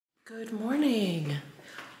Good morning.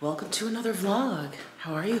 Welcome to another vlog.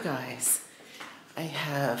 How are you guys? I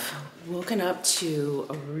have woken up to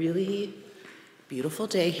a really beautiful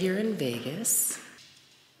day here in Vegas.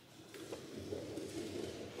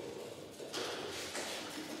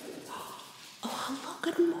 Oh, hello,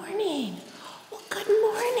 good morning. Well, good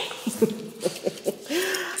morning.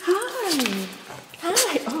 Hi.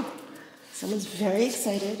 Hi. Oh, someone's very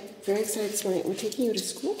excited this morning. We're taking you to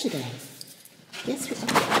school today. Yes, we are.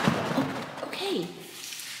 Oh, okay.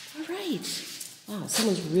 All right. Wow,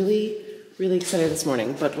 someone's really excited this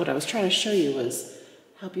morning. But what I was trying to show you was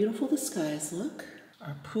how beautiful the skies look.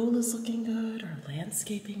 Our pool is looking good. Our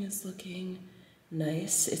landscaping is looking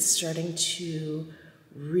nice. It's starting to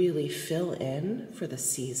really fill in for the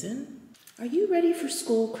season. Are you ready for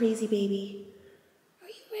school, crazy baby? Are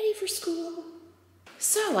you ready for school?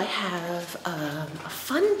 So I have a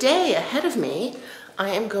fun day ahead of me.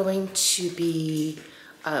 I am going to be,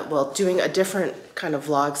 doing a different kind of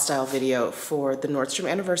vlog style video for the Nordstrom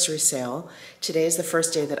anniversary sale. Today is the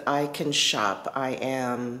first day that I can shop. I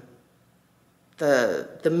am the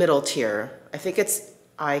middle tier. I think it's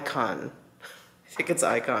Icon.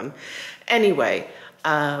 Anyway,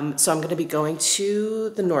 so I'm going to be going to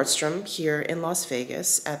the Nordstrom here in Las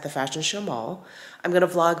Vegas at the Fashion Show Mall. I'm going to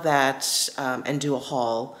vlog that and do a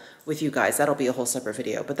haul with you guys. That'll be a whole separate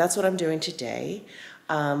video, but that's what I'm doing today.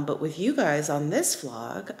 But with you guys on this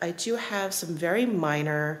vlog, I do have some very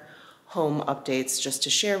minor home updates just to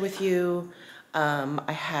share with you.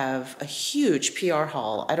 I have a huge PR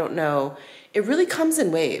haul. I don't know, it really comes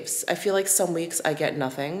in waves. I feel like some weeks I get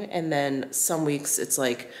nothing, and then some weeks it's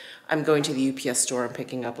like I'm going to the UPS store and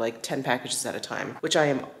picking up like 10 packages at a time, which I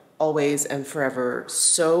am always and forever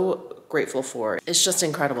so grateful for. It's just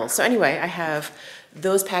incredible. So anyway, I have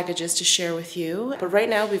those packages to share with you. But right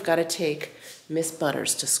now we've got to take Miss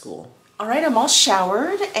Butters to school. All right, I'm all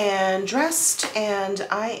showered and dressed, and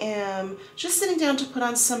I am just sitting down to put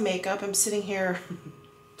on some makeup. I'm sitting here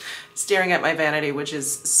staring at my vanity, which is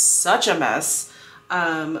such a mess.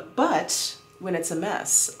 But when it's a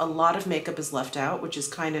mess, a lot of makeup is left out, which is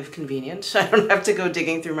kind of convenient. I don't have to go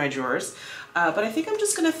digging through my drawers. But I think I'm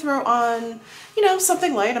just gonna throw on,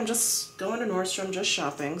 something light. I'm just going to Nordstrom, just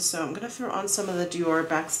shopping. So I'm gonna throw on some of the Dior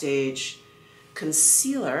Backstage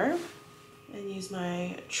concealer and use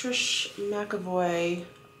my Trish McEvoy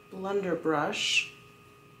blender brush.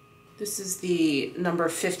 This is the number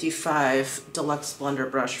 55 Deluxe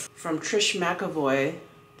Blender Brush from Trish McEvoy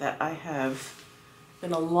that I have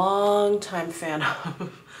been a long time fan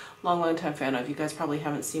of. long time fan of. You guys probably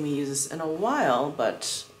haven't seen me use this in a while,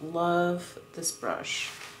 but love this brush.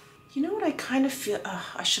 You know what I kind of feel?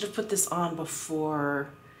 I should have put this on before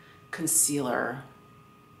concealer.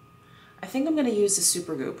 I think I'm gonna use the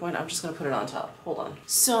Supergoop one. I'm just gonna put it on top. Hold on.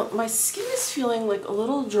 So my skin is feeling like a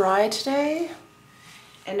little dry today.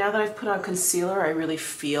 And now that I've put on concealer, I really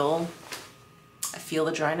feel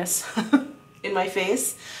the dryness in my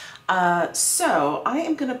face. So I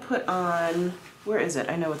am gonna put on, where is it?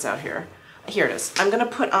 I know it's out here. Here it is. I'm gonna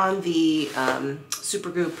put on the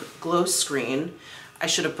Supergoop Glow Screen. I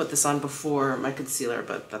should have put this on before my concealer,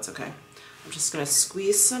 but that's okay. I'm just gonna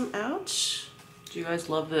squeeze some out. Do you guys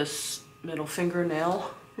love this middle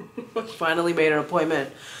fingernail? I finally made an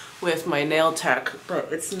appointment with my nail tech,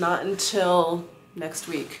 but it's not until next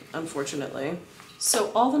week, unfortunately.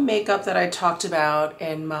 So all the makeup that I talked about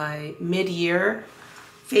in my mid-year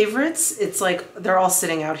favorites, it's like they're all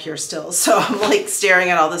sitting out here still. So I'm like staring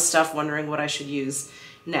at all this stuff, wondering what I should use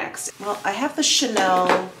next. Well, I have the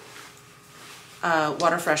Chanel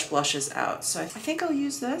Water Fresh blushes out, so I think I'll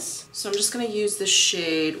use this. So I'm just gonna use the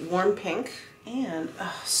shade Warm Pink. And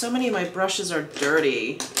so many of my brushes are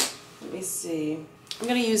dirty. Let me see. I'm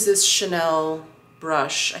gonna use this Chanel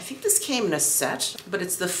brush. I think this came in a set, but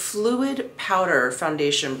it's the Fluid Powder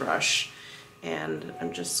Foundation brush. And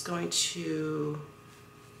I'm just going to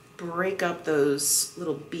break up those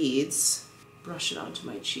little beads, brush it onto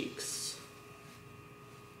my cheeks.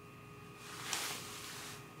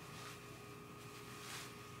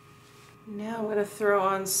 Now I'm gonna throw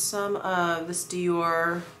on some of this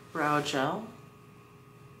Dior brow gel.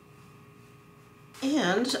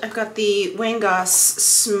 And I've got the Wang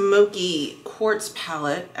Smoky Quartz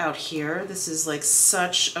palette out here. This is like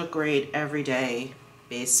such a great everyday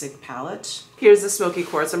basic palette. Here's the Smoky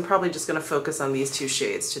Quartz. I'm probably just gonna focus on these two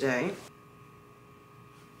shades today.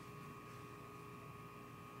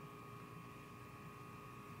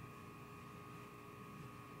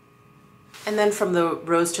 And then from the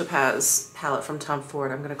Rose Topaz palette from Tom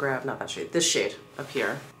Ford, I'm gonna grab, not that shade, this shade up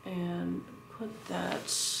here. And put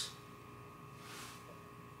that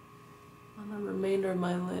on the remainder of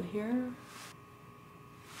my lid here.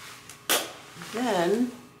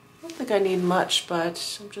 Then, I don't think I need much,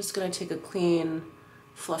 but I'm just gonna take a clean,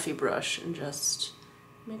 fluffy brush and just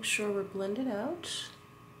make sure we're blended out.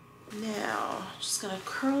 Now, just gonna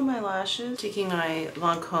curl my lashes, taking my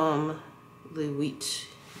Lancome Louis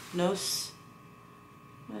Nose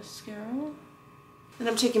mascara. Then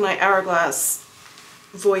I'm taking my Hourglass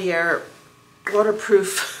Voyeur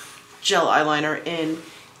waterproof gel eyeliner in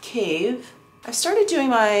Cave. I started doing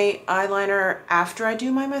my eyeliner after I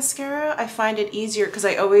do my mascara. I find it easier because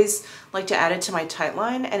I always like to add it to my tight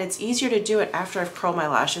line, and it's easier to do it after I've curled my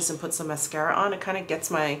lashes and put some mascara on. It kind of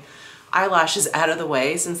gets my eyelashes out of the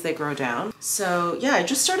way since they grow down. So yeah, I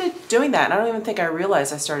just started doing that, and I don't even think I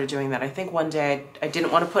realized I started doing that. I think one day I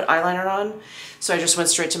didn't want to put eyeliner on, so I just went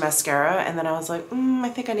straight to mascara, and then I was like, I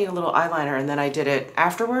think I need a little eyeliner, and then I did it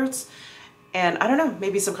afterwards. And I don't know,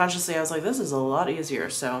 maybe subconsciously I was like, this is a lot easier,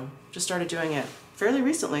 so just started doing it fairly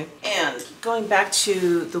recently. And going back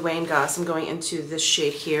to the Wayne Goss, I'm going into this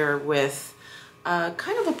shade here with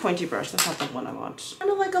kind of a pointy brush. That's not the one I want.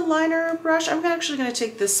 Kind of like a liner brush. I'm actually going to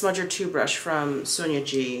take this Smudger 2 brush from Sonia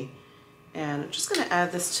G, and I'm just going to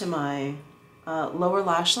add this to my lower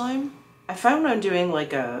lash line. I found when I'm doing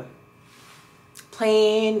like a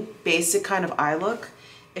plain, basic kind of eye look,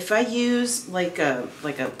 if I use like a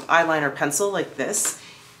eyeliner pencil like this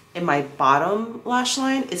in my bottom lash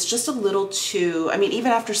line, it's just a little too, I mean,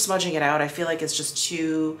 even after smudging it out, I feel like it's just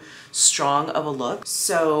too strong of a look.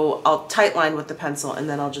 So I'll tight line with the pencil, and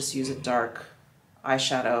then I'll just use a dark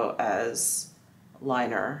eyeshadow as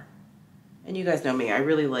liner. And you guys know me, I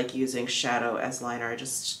really like using shadow as liner. I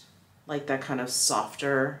just like that kind of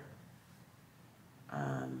softer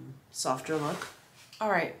look. All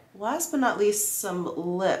right, last but not least, some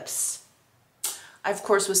lips. I, of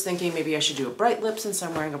course, was thinking maybe I should do a bright lip since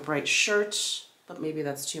I'm wearing a bright shirt, but maybe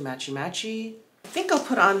that's too matchy-matchy. I think I'll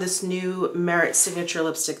put on this new Merit Signature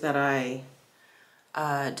lipstick that I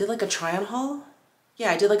did like a try-on haul.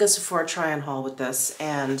 Yeah, I did like a Sephora try-on haul with this,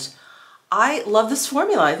 and I love this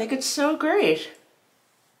formula. I think it's so great.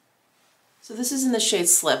 So this is in the shade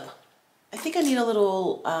Slip. I think I need a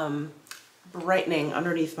little brightening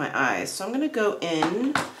underneath my eyes. So I'm gonna go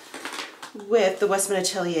in with the Westman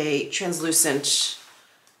Atelier translucent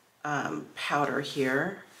powder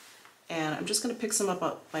here. And I'm just gonna pick some up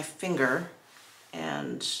on my finger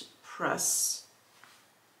and press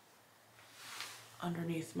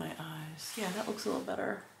underneath my eyes. Yeah, that looks a little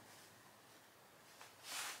better.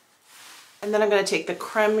 And then I'm gonna take the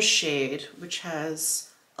Creme shade, which has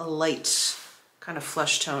a light kind of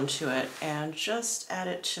flesh tone to it, and just add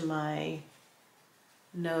it to my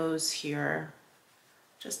nose here,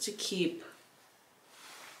 just to keep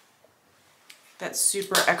that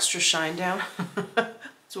super extra shine down.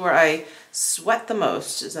 It's where I sweat the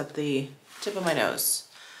most, is at the tip of my nose.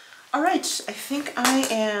 All right, I think I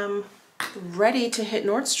am ready to hit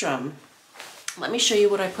Nordstrom. Let me show you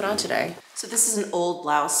what I put on today. So this is an old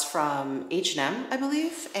blouse from H&M, I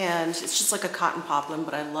believe, and it's just like a cotton poplin,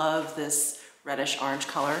 but I love this reddish orange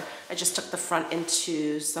color. I just tucked the front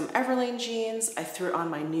into some Everlane jeans. I threw on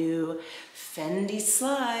my new Fendi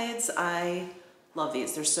slides. I love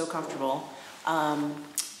these, they're so comfortable.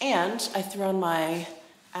 And I threw on my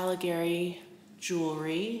Alligari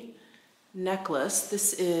jewelry necklace.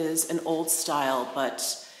 This is an old style,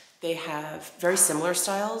 but they have very similar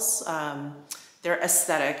styles. Their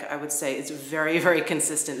aesthetic, I would say, is very, very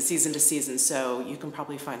consistent season to season, so you can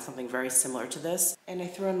probably find something very similar to this. And I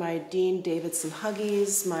threw in my Dean Davidson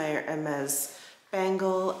Huggies, my Hermes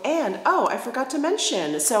bangle, and oh, I forgot to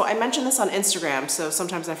mention, so I mentioned this on Instagram, so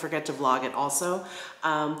sometimes I forget to vlog it also,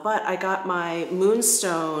 but I got my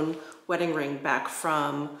Moonstone wedding ring back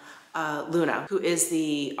from Luna, who is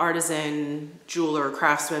the artisan jeweler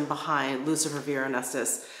craftsman behind Lucifer Vera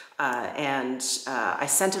Nestis, and I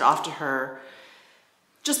sent it off to her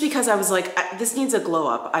just because I was like, this needs a glow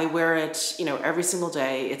up. I wear it, you know, every single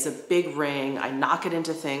day. It's a big ring. I knock it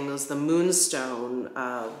into things. The Moonstone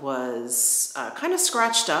was kind of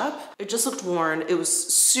scratched up. It just looked worn. It was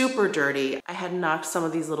super dirty. I had knocked some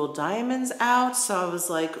of these little diamonds out, so I was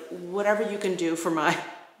like, whatever you can do for my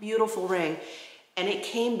beautiful ring. And it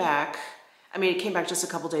came back, I mean, it came back just a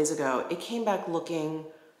couple days ago. It came back looking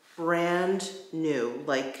brand new.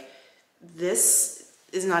 Like, this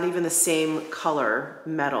is not even the same color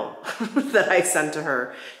metal that I sent to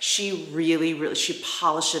her. She really, she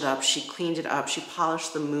polished it up, she cleaned it up, she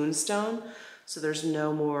polished the Moonstone, so there's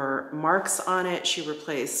no more marks on it. She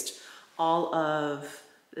replaced all of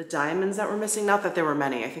the diamonds that were missing. Not that there were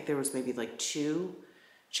many, I think there was maybe like 2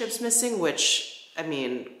 chips missing, which, I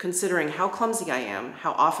mean, considering how clumsy I am,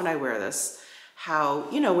 how often I wear this, how,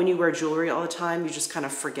 you know, when you wear jewelry all the time, you just kind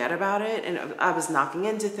of forget about it. And I was knocking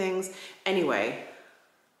into things. Anyway,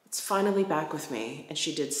 it's finally back with me, and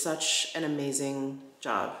she did such an amazing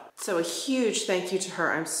job. So a huge thank you to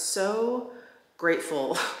her. I'm so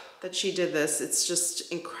grateful that she did this. It's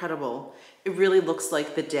just incredible. It really looks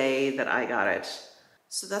like the day that I got it.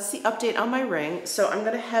 So that's the update on my ring. So I'm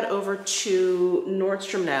gonna head over to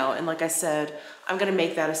Nordstrom now. And like I said, I'm gonna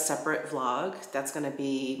make that a separate vlog. That's gonna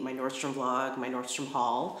be my Nordstrom vlog, my Nordstrom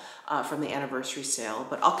haul from the anniversary sale.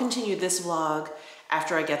 But I'll continue this vlog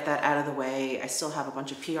after I get that out of the way. I still have a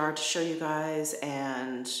bunch of PR to show you guys,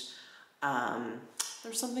 and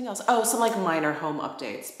there's something else. Oh, some like minor home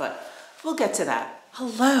updates, but we'll get to that.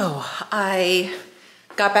 Hello, I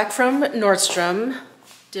got back from Nordstrom.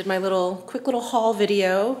 Did my quick little haul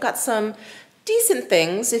video. Got some decent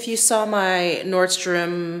things. If you saw my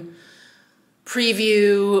Nordstrom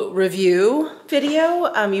preview review video,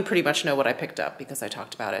 you pretty much know what I picked up because I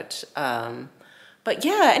talked about it. But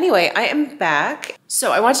yeah, anyway, I am back.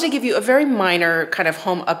 So I wanted to give you a very minor kind of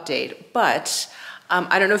home update, but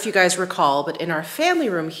I don't know if you guys recall, but in our family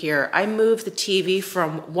room here, I moved the TV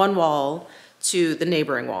from one wall to the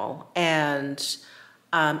neighboring wall, and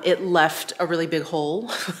it left a really big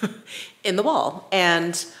hole in the wall.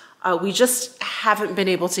 And we just haven't been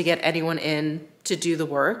able to get anyone in to do the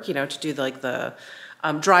work, you know, to do the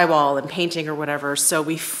drywall and painting or whatever. So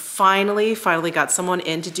we finally got someone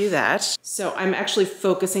in to do that. So I'm actually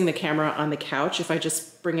focusing the camera on the couch. If I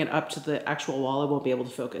just bring it up to the actual wall, I won't be able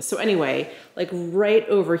to focus. So anyway, like right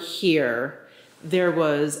over here, there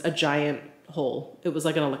was a giant hole. It was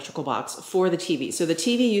like an electrical box for the TV. So the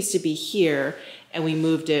TV used to be here, and we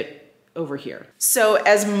moved it over here. So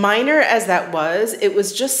as minor as that was, it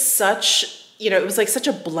was just such, you know, it was like such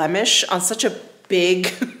a blemish on such a big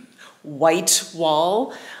white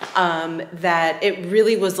wall that it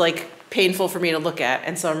really was like painful for me to look at.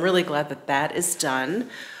 And so I'm really glad that that is done.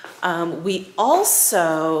 We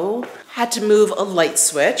also had to move a light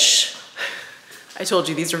switch. I told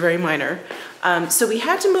you these are very minor. So we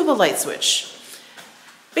had to move a light switch.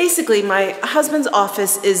 Basically, my husband's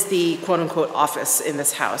office is the quote-unquote office in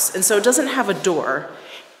this house, and so it doesn't have a door.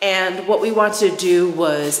 And what we wanted to do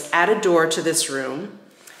was add a door to this room.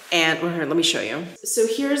 And well, here, let me show you. So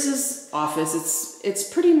here's his office. It's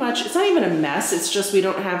pretty much, it's not even a mess. It's just we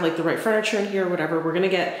don't have like the right furniture in here or whatever. We're gonna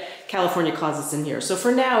get California closets in here. So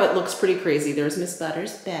for now, it looks pretty crazy. There's Miss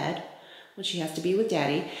Butter's bed when she has to be with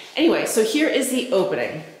Daddy. Anyway, so here is the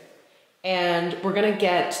opening. And we're gonna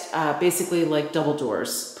get basically like double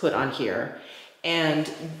doors put on here.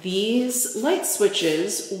 And these light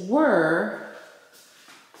switches were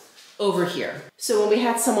over here. So when we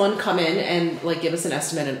had someone come in and like give us an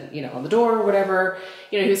estimate and, you know, on the door or whatever,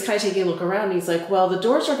 you know, he was kind of taking a look around and he's like, well, the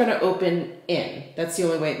doors are gonna open in. That's the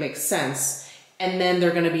only way it makes sense. And then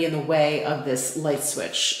they're gonna be in the way of this light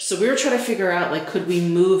switch. So we were trying to figure out like, could we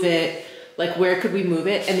move it? Like where could we move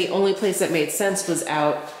it? And the only place that made sense was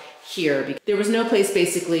out here. There was no place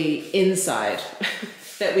basically inside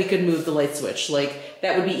that we could move the light switch. Like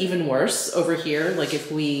that would be even worse over here, like if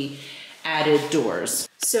we added doors.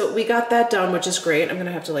 So we got that done, which is great. I'm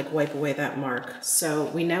gonna have to like wipe away that mark. So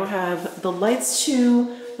we now have the lights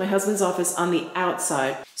to my husband's office on the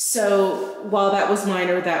outside. So while that was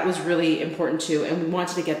minor, that was really important too. And we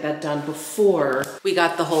wanted to get that done before we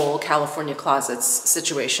got the whole California closets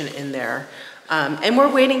situation in there. And we're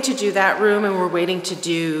waiting to do that room, and we're waiting to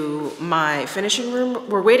do my finishing room.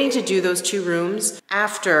 We're waiting to do those two rooms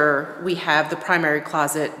after we have the primary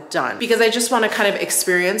closet done, because I just want to kind of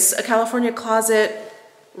experience a California closet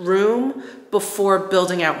room before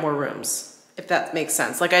building out more rooms, if that makes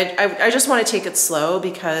sense. Like I just want to take it slow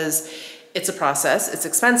because it's a process, it's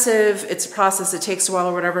expensive, it's a process, it takes a while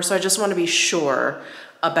or whatever. So I just want to be sure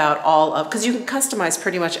about all of, because you can customize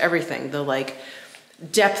pretty much everything, the like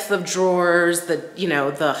depth of drawers, the, you know,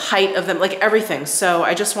 the height of them, like everything. So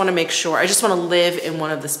I just want to make sure, I just want to live in one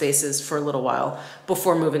of the spaces for a little while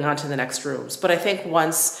before moving on to the next rooms. But I think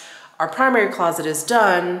once our primary closet is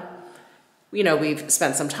done, you know, we've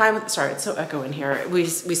spent some time with, sorry, it's so echo in here. We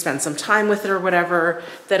spent some time with it or whatever,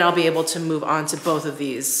 then I'll be able to move on to both of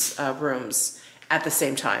these rooms at the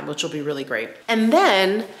same time, which will be really great. And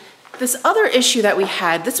then this other issue that we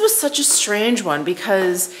had, this was such a strange one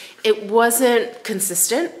because it wasn't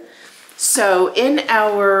consistent. So in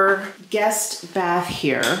our guest bath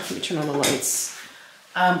here, let me turn on the lights,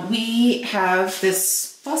 we have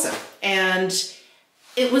this faucet, and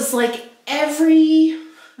it was like every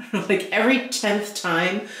 10th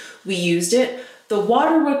time we used it, the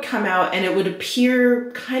water would come out and it would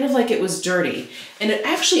appear kind of like it was dirty. And it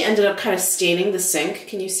actually ended up kind of staining the sink.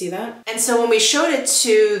 Can you see that? And so when we showed it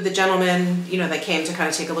to the gentleman, you know, that came to kind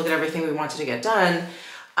of take a look at everything we wanted to get done,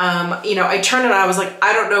 you know, I turned it on, I was like,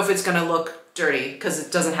 I don't know if it's gonna look dirty because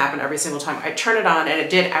it doesn't happen every single time. I turned it on and it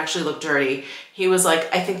did actually look dirty. He was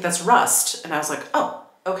like, I think that's rust. And I was like, oh,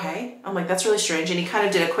 okay. I'm like, that's really strange. And he kind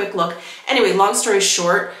of did a quick look. Anyway, long story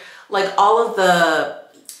short, like all of the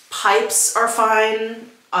pipes are fine.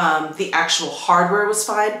 The actual hardware was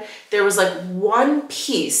fine. There was like one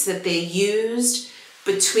piece that they used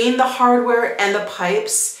between the hardware and the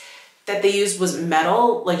pipes that they used was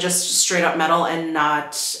metal, like just straight up metal and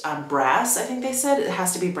not brass. I think they said it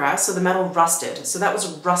has to be brass. So the metal rusted. So that was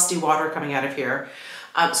rusty water coming out of here.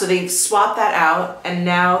 So they swapped that out and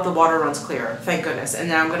now the water runs clear, thank goodness. And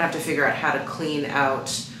now I'm gonna have to figure out how to clean out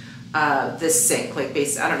this sink. Like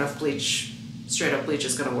I don't know if bleach, straight up bleach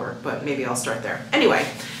is gonna work, but maybe I'll start there. Anyway,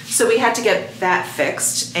 so we had to get that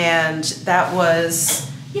fixed and that was,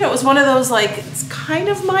 you know, it was one of those like, it's kind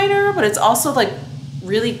of minor, but it's also like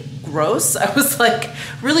really gross. I was like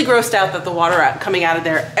really grossed out that the water coming out of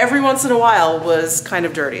there every once in a while was kind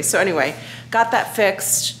of dirty. So anyway, got that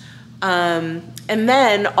fixed. And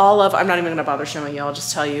then I'm not even gonna bother showing you, I'll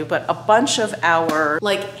just tell you, but a bunch of our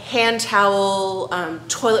like hand towel,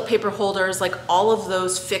 toilet paper holders, like all of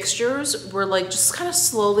those fixtures were like just kind of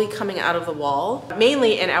slowly coming out of the wall,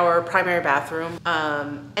 mainly in our primary bathroom.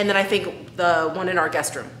 And then I think the one in our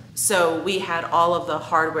guest room. So we had all of the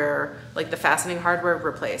hardware, like the fastening hardware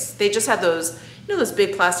replaced. They just had those, you know, those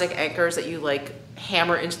big plastic anchors that you like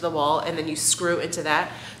hammer into the wall and then you screw into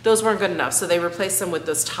that. Those weren't good enough. So they replaced them with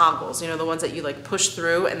those toggles, you know, the ones that you like push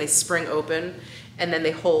through and they spring open and then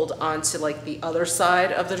they hold onto like the other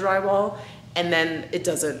side of the drywall and then it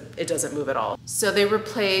doesn't move at all. So they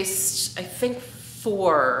replaced, I think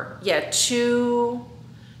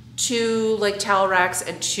two like towel racks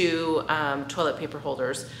and two toilet paper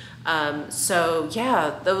holders. So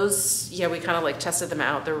yeah, we kind of like tested them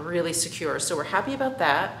out. They're really secure. So we're happy about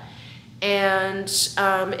that. And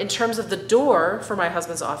in terms of the door for my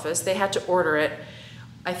husband's office, they had to order it.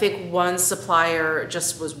 I think one supplier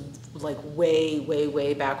just was like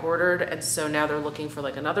way back ordered. And so now they're looking for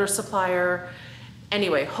like another supplier.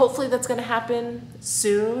 Anyway, hopefully that's gonna happen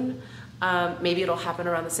soon. Maybe it'll happen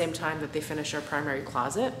around the same time that they finish our primary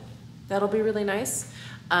closet. That'll be really nice.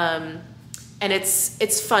 And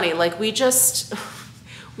it's funny, like we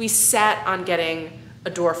sat on getting a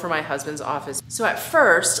door for my husband's office. So at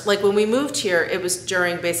first, like when we moved here, it was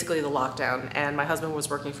during basically the lockdown and my husband was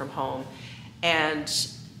working from home. And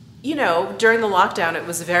you know, during the lockdown, it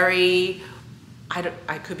was very,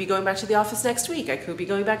 I could be going back to the office next week. I could be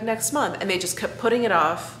going back next month. And they just kept putting it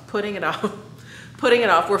off.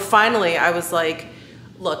 Where finally I was like,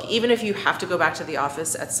 look, even if you have to go back to the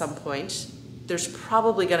office at some point, there's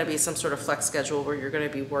probably gonna be some sort of flex schedule where you're gonna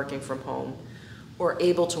be working from home or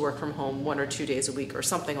able to work from home 1 or 2 days a week or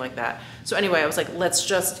something like that. So anyway, I was like, let's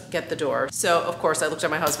just get the door. So of course I looked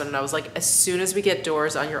at my husband and I was like, as soon as we get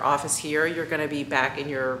doors on your office here, you're gonna be back in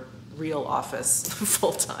your real office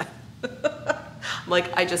full time. I'm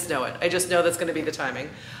like, I just know it. I just know that's gonna be the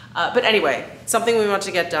timing. But anyway, something we want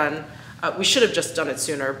to get done. We should have just done it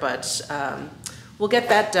sooner, but we'll get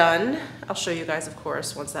that done. I'll show you guys, of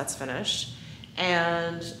course, once that's finished.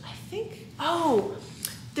 And I think, oh,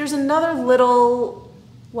 there's another little,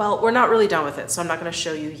 well, we're not really done with it, so I'm not gonna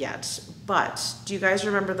show you yet. But do you guys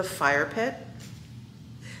remember the fire pit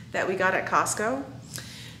that we got at Costco?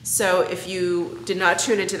 So if you did not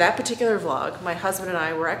tune into that particular vlog, my husband and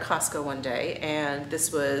I were at Costco one day, and this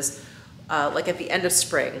was like at the end of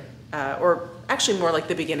spring, or actually more like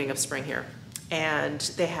the beginning of spring here. And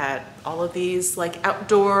they had all of these like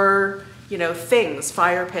outdoor, you know, things,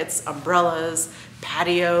 fire pits, umbrellas,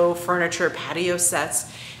 patio furniture, patio sets.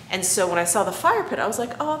 And so when I saw the fire pit, I was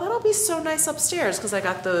like, oh, that'll be so nice upstairs, because I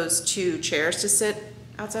got those 2 chairs to sit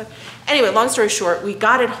outside. Anyway, long story short, we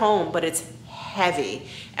got it home, but it's heavy,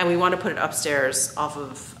 and we want to put it upstairs off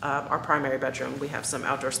of our primary bedroom. We have some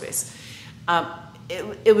outdoor space.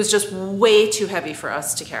 It was just way too heavy for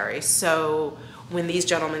us to carry. So when these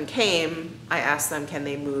gentlemen came, I asked them, can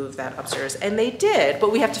they move that upstairs? And they did,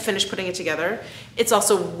 but we have to finish putting it together. It's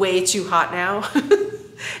also way too hot now.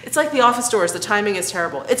 It's like the office doors, the timing is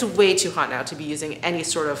terrible. It's way too hot now to be using any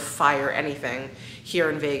sort of fire anything here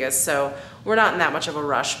in Vegas. So we're not in that much of a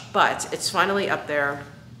rush, but it's finally up there.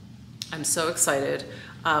 I'm so excited.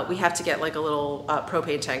 We have to get like a little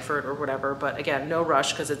propane tank for it or whatever, but again, no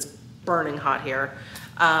rush because it's burning hot here.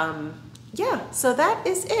 Yeah, so that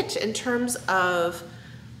is it in terms of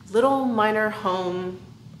little minor home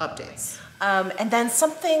updates. And then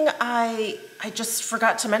something I just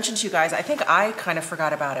forgot to mention to you guys, I think I kind of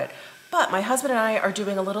forgot about it, but my husband and I are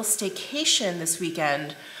doing a little staycation this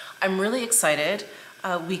weekend. I'm really excited.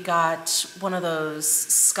 We got one of those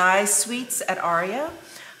sky suites at Aria.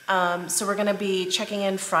 So we're gonna be checking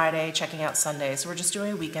in Friday, checking out Sunday. So we're just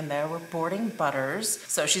doing a weekend there. We're boarding Butters.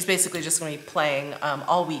 So she's basically just gonna be playing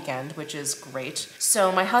all weekend, which is great.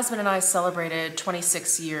 So my husband and I celebrated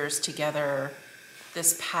 26 years together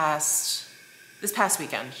this past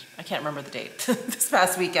weekend. I can't remember the date. This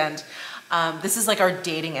past weekend. This is like our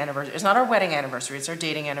dating anniversary. It's not our wedding anniversary, it's our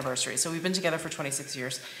dating anniversary. So we've been together for 26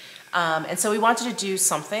 years. And so we wanted to do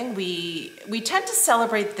something. We tend to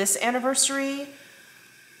celebrate this anniversary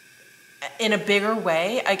in a bigger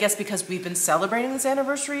way, I guess, because we've been celebrating this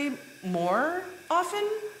anniversary more often.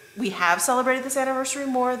 We have celebrated this anniversary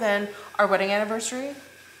more than our wedding anniversary.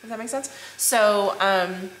 Does that make sense? So,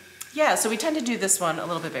 yeah, so we tend to do this one a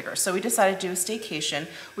little bit bigger. So we decided to do a staycation.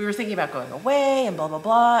 We were thinking about going away and blah, blah,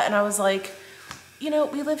 blah. And I was like, you know,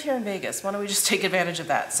 we live here in Vegas. Why don't we just take advantage of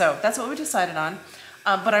that? So that's what we decided on.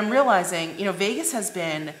 But I'm realizing, you know, Vegas has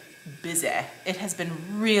been busy. It has been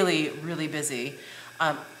really, really busy.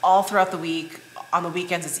 All throughout the week. On the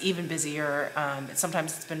weekends, it's even busier.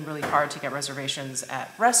 Sometimes it's been really hard to get reservations at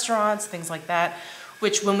restaurants, things like that,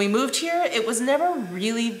 which when we moved here, it was never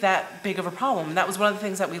really that big of a problem. And that was one of the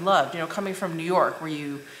things that we loved, you know, coming from New York, where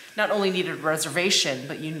you not only needed a reservation,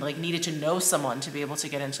 but you like needed to know someone to be able to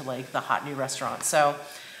get into like the hot new restaurant. So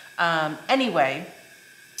anyway,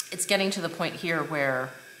 it's getting to the point here where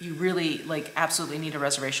you really like absolutely need a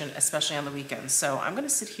reservation, especially on the weekends. So I'm gonna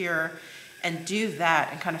sit here and do that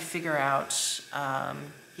and kind of figure out,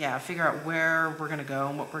 figure out where we're gonna go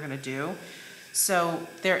and what we're gonna do. So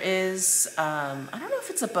there is, I don't know if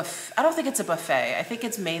it's a buffet. I don't think it's a buffet. I think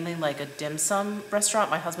it's mainly like a dim sum restaurant.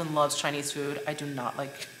 My husband loves Chinese food. I do not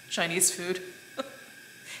like Chinese food.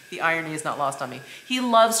 The irony is not lost on me. He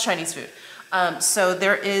loves Chinese food. So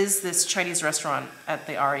there is this Chinese restaurant at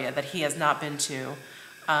the Aria that he has not been to.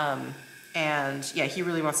 And yeah, he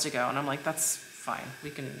really wants to go. And I'm like, that's fine, we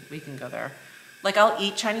can go there. Like, I'll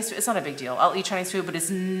eat Chinese food, it's not a big deal. I'll eat Chinese food, but it's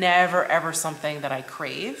never ever something that I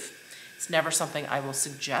crave. It's never something I will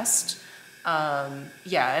suggest.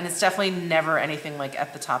 Yeah, and it's definitely never anything like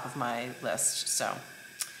at the top of my list. So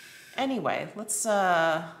anyway, let's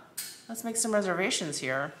make some reservations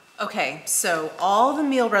here. Okay, so all the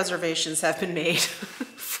meal reservations have been made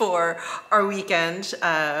for our weekend.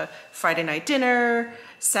 Friday night dinner,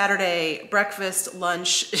 Saturday breakfast,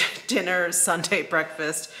 lunch, dinner, Sunday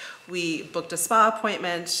breakfast. We booked a spa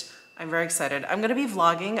appointment. I'm very excited. I'm gonna be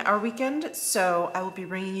vlogging our weekend, so I will be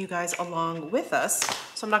bringing you guys along with us.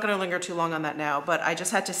 So I'm not gonna linger too long on that now, but I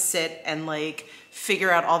just had to sit and like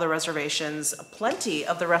figure out all the reservations. Plenty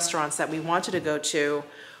of the restaurants that we wanted to go to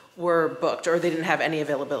were booked or they didn't have any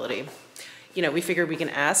availability. You know, we figured we can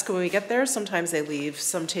ask when we get there. Sometimes they leave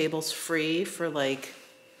some tables free for like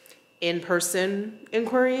in-person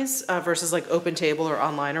inquiries versus like open table or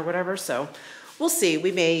online or whatever. So we'll see.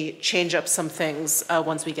 We may change up some things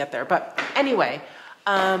once we get there. But anyway,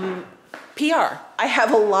 PR. I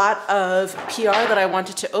have a lot of PR that I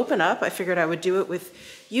wanted to open up. I figured I would do it with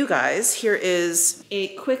you guys. Here is a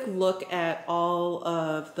quick look at all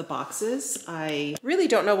of the boxes. I really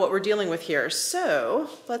don't know what we're dealing with here. So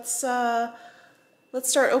let's start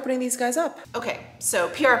opening these guys up. Okay, so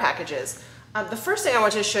PR packages. The first thing I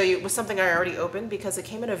wanted to show you was something I already opened because it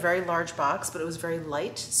came in a very large box, but it was very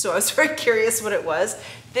light. So I was very curious what it was.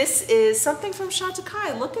 This is something from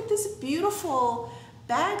Chantecaille. Look at this beautiful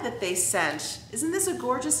bag that they sent. Isn't this a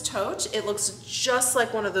gorgeous tote? It looks just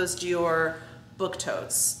like one of those Dior book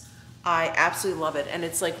totes. I absolutely love it. And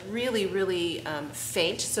it's like really, really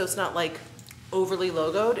faint. So it's not like overly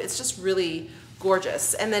logoed. It's just really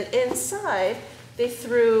gorgeous. And then inside they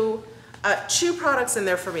threw two products in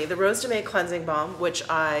there for me. The Rose de May Cleansing Balm, which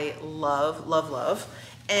I love, love, love.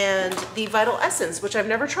 And the Vital Essence, which I've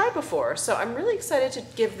never tried before. So I'm really excited to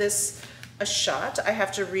give this a shot. I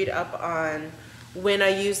have to read up on when I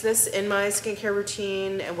use this in my skincare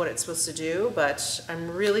routine and what it's supposed to do, but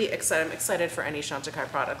I'm really excited. I'm excited for any Chantecaille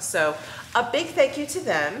products. So a big thank you to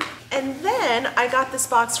them. And then I got this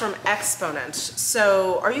box from Exponent.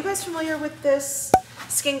 So are you guys familiar with this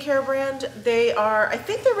skincare brand? They are, I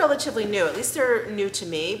think they're relatively new, at least they're new to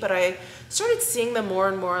me, but I started seeing them more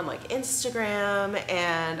and more on like Instagram,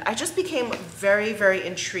 and I just became very, very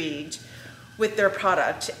intrigued with their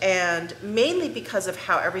product, and mainly because of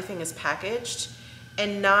how everything is packaged,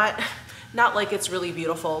 and not like it's really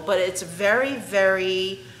beautiful, but it's very,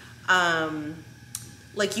 very,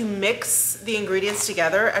 like you mix the ingredients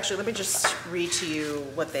together. Actually, let me just read to you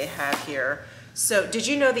what they have here. So did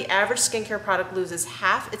you know the average skincare product loses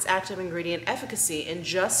half its active ingredient efficacy in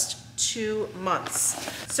just 2 months?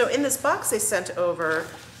 So in this box they sent over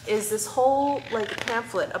is this whole like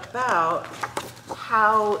pamphlet about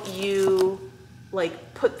how you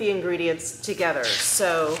like put the ingredients together.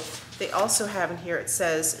 So they also have in here, it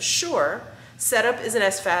says, sure, setup isn't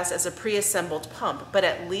as fast as a pre-assembled pump, but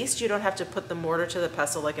at least you don't have to put the mortar to the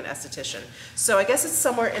pestle like an esthetician. So I guess it's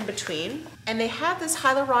somewhere in between. And they have this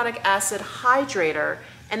hyaluronic acid hydrator,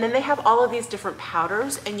 and then they have all of these different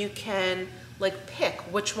powders, and you can like pick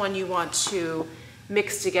which one you want to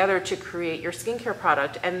mix together to create your skincare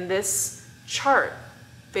product. And this chart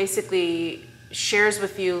basically shares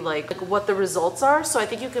with you like what the results are. So I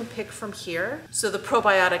think you can pick from here. So the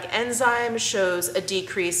probiotic enzyme shows a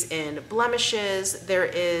decrease in blemishes. There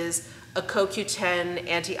is a CoQ10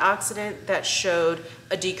 antioxidant that showed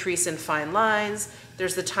a decrease in fine lines.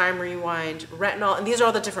 There's the time rewind retinol, and these are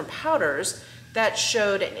all the different powders that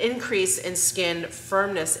showed an increase in skin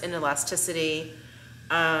firmness and elasticity.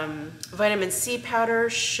 Vitamin C powder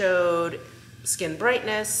showed skin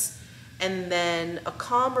brightness. And then a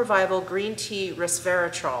calm revival green tea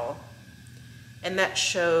resveratrol, and that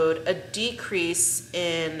showed a decrease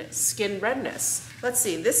in skin redness. Let's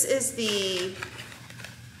see, this is the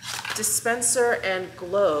dispenser and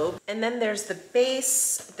globe, and then there's the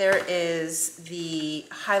base, there is the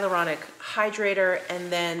hyaluronic hydrator,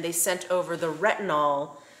 and then they sent over the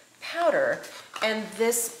retinol powder. And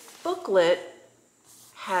this booklet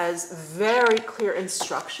has very clear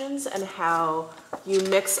instructions on how you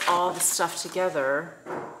mix all the stuff together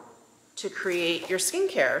to create your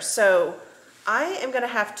skincare. So I am gonna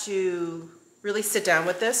have to really sit down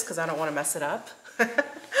with this because I don't wanna mess it up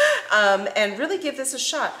and really give this a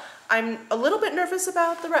shot. I'm a little bit nervous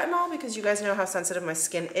about the retinol because you guys know how sensitive my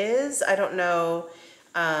skin is. I don't know,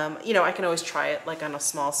 you know, I can always try it like on a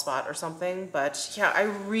small spot or something, but yeah, I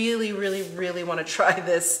really, really, really wanna try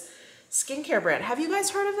this skincare brand. Have you guys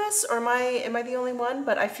heard of this, or am I the only one?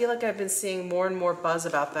 But I feel like I've been seeing more and more buzz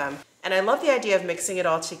about them. And I love the idea of mixing it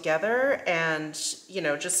all together and, you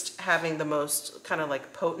know, just having the most kind of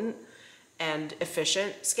like potent and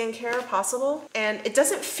efficient skincare possible. And it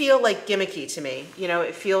doesn't feel like gimmicky to me. You know,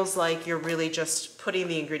 it feels like you're really just putting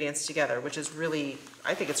the ingredients together, which is really,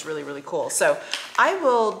 I think it's really, really cool. So I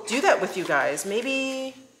will do that with you guys.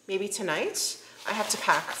 Maybe tonight. I have to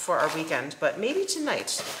pack for our weekend, but maybe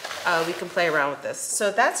tonight we can play around with this. So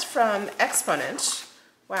that's from Exponent.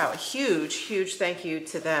 Wow, a huge, huge thank you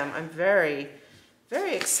to them. I'm very,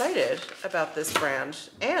 very excited about this brand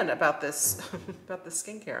and about this, about the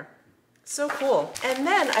skincare. So cool. And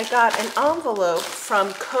then I got an envelope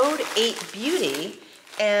from Code 8 Beauty,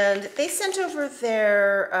 and they sent over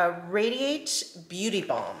their Radiate Beauty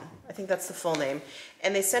Balm. I think that's the full name.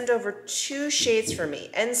 And they sent over 2 shades for me,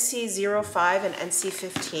 NC05 and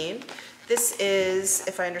NC15. This is,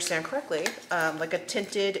 if I understand correctly, like a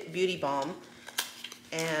tinted beauty balm.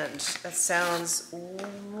 And that sounds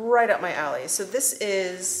right up my alley. So this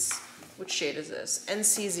is, which shade is this?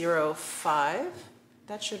 NC05.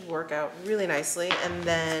 That should work out really nicely. And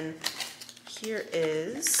then here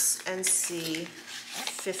is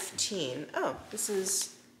NC15. Oh, this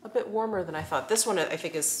is a bit warmer than I thought. This one I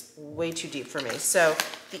think is way too deep for me. So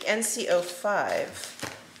the NC05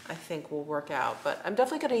 I think will work out, but I'm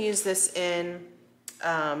definitely gonna use this in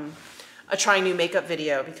a trying new makeup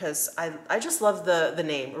video because I just love the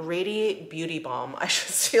name, Radiate Beauty Balm. I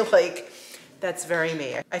just feel like that's very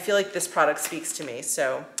me. I feel like this product speaks to me.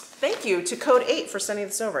 So thank you to Code 8 for sending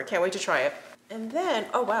this over. Can't wait to try it. And then,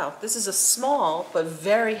 oh wow, this is a small but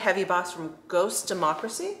very heavy box from Ghost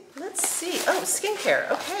Democracy. Let's see, oh, skincare.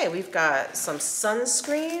 Okay, we've got some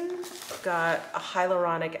sunscreen, we've got a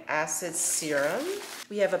hyaluronic acid serum.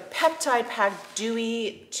 We have a peptide packed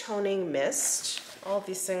dewy toning mist. All of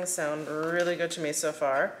these things sound really good to me so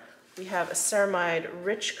far. We have a ceramide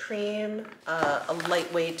rich cream, a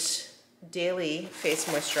lightweight daily face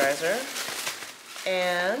moisturizer,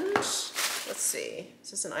 and let's see,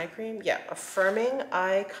 is this an eye cream? Yeah, a firming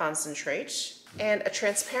eye concentrate, and a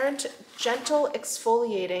transparent, gentle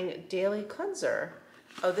exfoliating daily cleanser.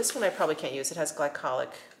 Oh, this one I probably can't use. It has glycolic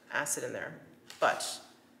acid in there, but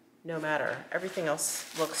no matter. Everything else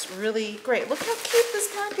looks really great. Look how cute this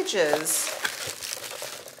package is.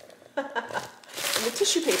 And the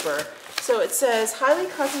tissue paper. So it says, highly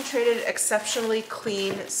concentrated, exceptionally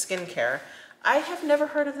clean skincare. I have never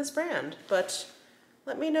heard of this brand, but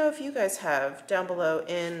let me know if you guys have down below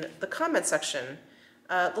in the comment section.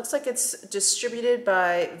 Looks like it's distributed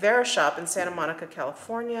by Verishop in Santa Monica,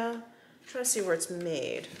 California. I'm trying to see where it's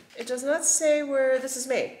made. It does not say where this is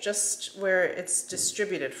made, just where it's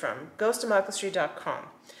distributed from, ghostdemocracy.com.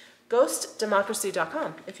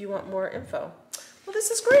 ghostdemocracy.com if you want more info. Well, this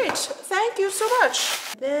is great. Thank you so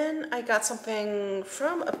much. Then I got something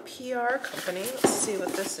from a PR company. Let's see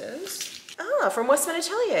what this is. Ah, from Westman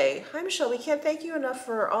Atelier. Hi, Michelle. We can't thank you enough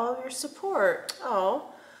for all of your support.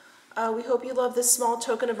 Oh, we hope you love this small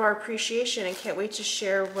token of our appreciation and can't wait to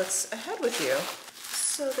share what's ahead with you.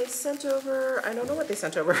 So they sent over, I don't know what they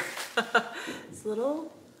sent over. This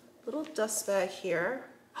little dust bag here.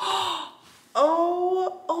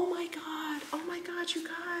 Oh my God, you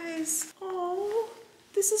guys. Oh,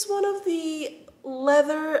 this is one of the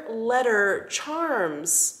leather letter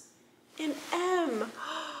charms in M.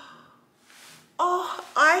 Oh,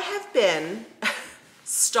 I have been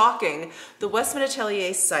stalking the Westman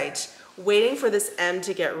Atelier site, waiting for this M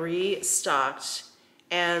to get restocked.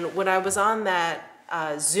 And when I was on that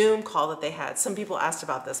Zoom call that they had, some people asked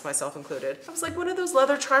about this, myself included. I was like, when are those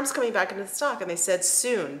leather charms coming back into stock? And they said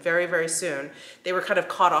soon, very, very soon. They were kind of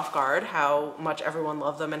caught off guard how much everyone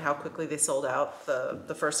loved them and how quickly they sold out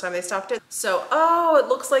the first time they stocked it. So, oh, it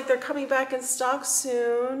looks like they're coming back in stock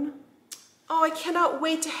soon. Oh, I cannot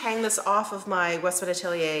wait to hang this off of my Westman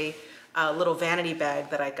Atelier little vanity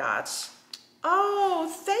bag that I got. Oh,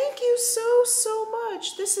 thank you so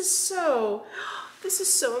much. This is so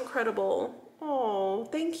incredible. Oh,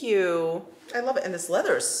 thank you. I love it. And this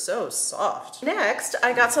leather is so soft. Next,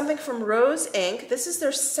 I got something from Rose Inc. This is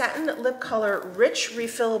their Satin Lip Color Rich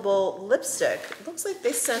Refillable Lipstick. It looks like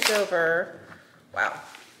they sent over, wow,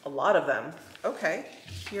 a lot of them. Okay,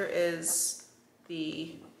 here is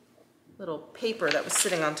the little paper that was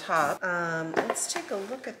sitting on top. Let's take a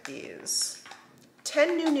look at these.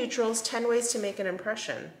 10 new neutrals, 10 ways to make an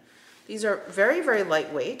impression. These are very, very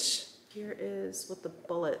lightweight. Here is what the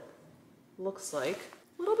bullet looks like.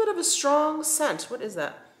 A little bit of a strong scent. What is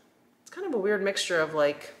that? It's kind of a weird mixture of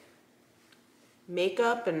like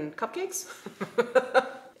makeup and cupcakes.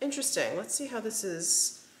 Interesting. Let's see how this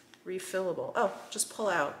is refillable. Oh, just pull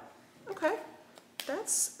out. Okay.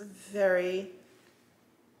 That's very,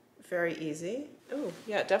 very easy. Oh,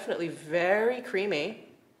 yeah, definitely very creamy.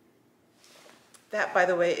 That, by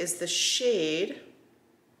the way, is the shade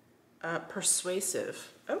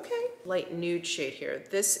Persuasive. Okay. Light nude shade here.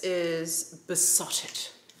 This is Besotted.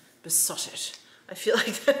 Besotted. I feel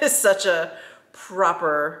like that is such a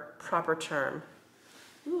proper term.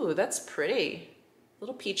 Ooh, that's pretty. A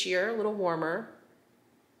little peachier, a little warmer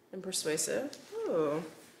and persuasive. Ooh.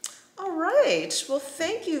 All right. Well,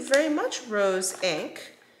 thank you very much, Rose Inc.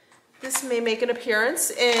 This may make an appearance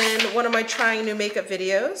in one of my trying new makeup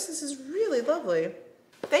videos. This is really lovely.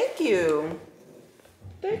 Thank you.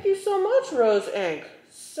 Thank you so much, Rose Inc.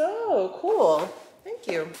 So cool. Thank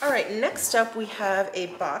you. All right, next up we have a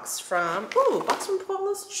box from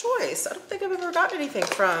Paula's Choice. I don't think I've ever gotten anything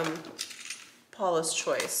from Paula's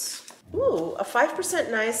Choice. Ooh, a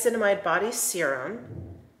 5% niacinamide body serum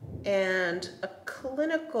and a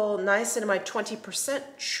clinical niacinamide 20%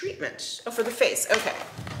 treatment. Oh, for the face, okay.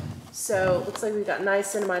 So looks like we've got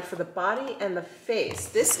niacinamide for the body and the face.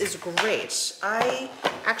 This is great. I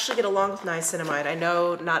actually get along with niacinamide. I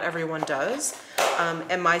know not everyone does.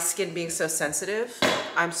 And my skin being so sensitive,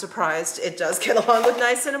 I'm surprised it does get along with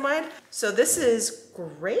niacinamide. So this is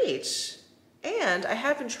great. And I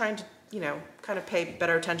have been trying to, kind of pay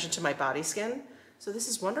better attention to my body skin. So this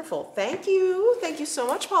is wonderful. Thank you. Thank you so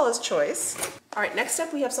much, Paula's Choice. All right, next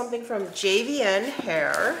up we have something from JVN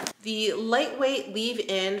Hair. The lightweight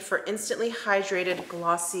leave-in for instantly hydrated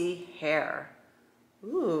glossy hair.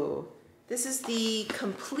 Ooh, this is the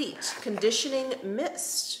Complete Conditioning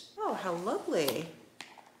Mist. Oh, how lovely.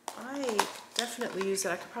 I definitely use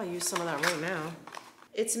that. I could probably use some of that right now.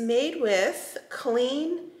 It's made with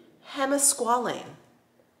clean hemisqualane.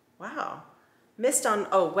 Wow. Mist on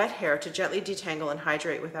wet hair to gently detangle and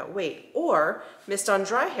hydrate without weight, or mist on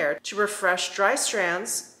dry hair to refresh dry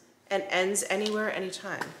strands and ends anywhere,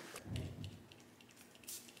 anytime.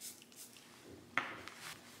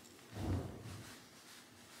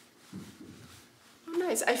 Oh,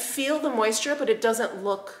 nice. I feel the moisture, but it doesn't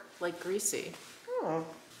look like greasy. Oh,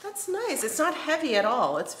 that's nice. It's not heavy at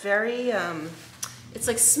all. It's very, it's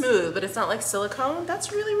like smooth, but it's not like silicone.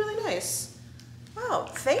 That's really, really nice. Wow,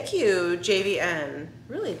 thank you, JVN.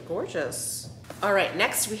 Really gorgeous. All right,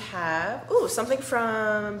 next we have, something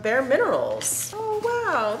from Bare Minerals. Oh,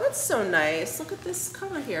 wow, that's so nice. Look at this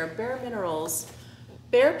color here, Bare Minerals.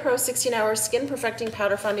 Bare Pro 16-Hour Skin Perfecting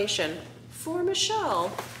Powder Foundation for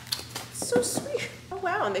Michelle. So sweet. Oh,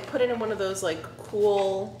 wow, and they put it in one of those like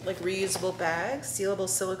cool, like reusable bags, sealable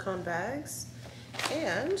silicone bags.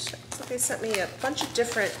 And looks like they sent me a bunch of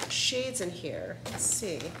different shades in here. Let's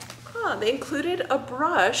see. They included a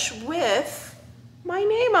brush with my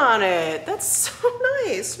name on it. That's so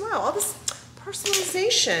nice. Wow, all this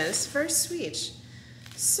personalization is very sweet.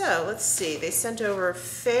 So let's see, they sent over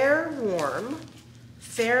Fair Warm,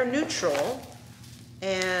 Fair Neutral,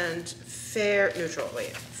 and Fair Neutral,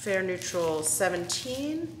 wait, Fair Neutral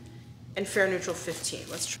 17 and Fair Neutral 15.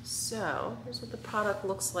 Let's try. So here's what the product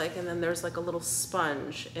looks like, and then there's like a little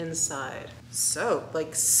sponge inside. So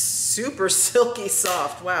like super silky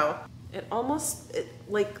soft, wow. It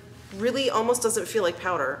like really almost doesn't feel like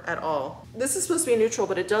powder at all. This is supposed to be neutral,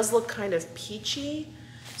 but it does look kind of peachy.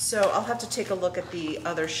 So I'll have to take a look at the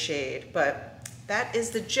other shade, but that is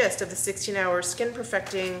the gist of the 16-hour Skin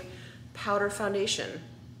Perfecting Powder Foundation.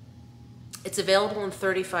 It's available in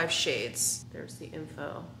 35 shades. There's the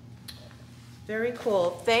info. Very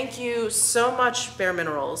cool. Thank you so much, Bare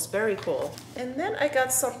Minerals. Very cool. And then I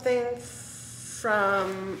got something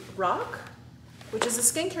from Rock, which is a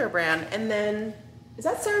skincare brand. And then, is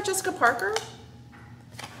that Sarah Jessica Parker?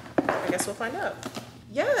 I guess we'll find out.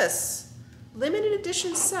 Yes. Limited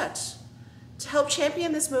edition set. To help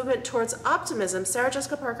champion this movement towards optimism, Sarah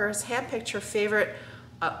Jessica Parker has handpicked her favorite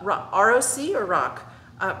ROC or Rock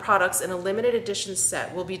products in a limited edition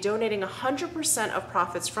set. We'll be donating 100% of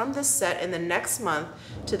profits from this set in the next month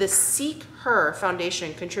to the Seek Her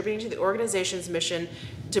Foundation, contributing to the organization's mission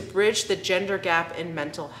to bridge the gender gap in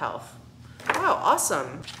mental health. Wow,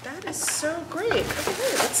 awesome. That is so great.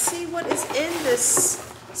 Okay, let's see what is in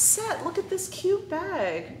this set. Look at this cute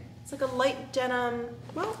bag. It's like a light denim,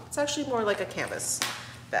 well, it's actually more like a canvas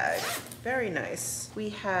bag. Very nice. We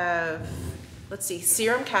have, let's see,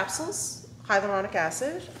 serum capsules, hyaluronic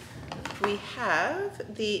acid. We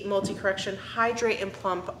have the Multi-Correction Hydrate and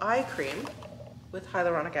Plump Eye Cream with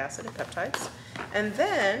hyaluronic acid and peptides. And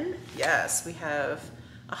then, yes, we have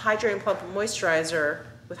a Hydrate and Plump Moisturizer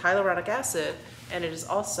with hyaluronic acid, and it is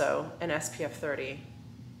also an SPF 30.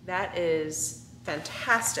 That is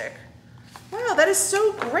fantastic. Wow, that is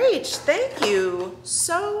so great. Thank you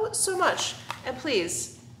so much. And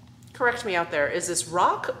please, correct me out there. Is this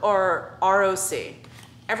Rock or ROC?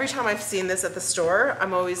 Every time I've seen this at the store,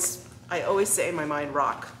 I always say in my mind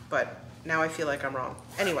Rock, but now I feel like I'm wrong.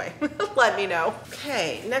 Anyway, let me know.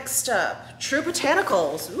 Okay, next up, True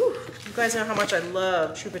Botanicals. Ooh, you guys know how much I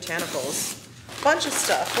love True Botanicals. Bunch of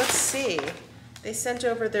stuff. Let's see. They sent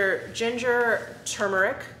over their Ginger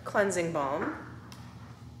Turmeric Cleansing Balm.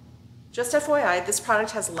 Just FYI, this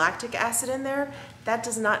product has lactic acid in there. That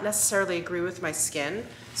does not necessarily agree with my skin,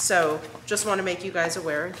 so just want to make you guys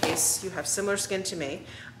aware in case you have similar skin to me.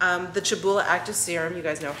 The Chabula Active Serum, you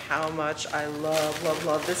guys know how much I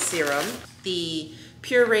love this serum. The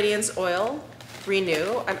Pure Radiance Oil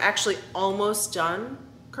Renew. I'm actually almost done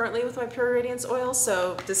currently with my Pure Radiance Oil,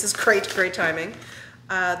 so this is great timing.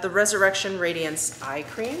 The Resurrection Radiance Eye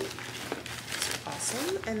Cream.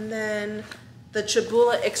 Awesome. And then the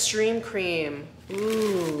Chabula Extreme Cream.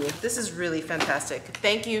 Ooh, this is really fantastic.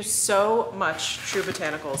 Thank you so much, True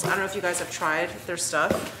Botanicals. I don't know if you guys have tried their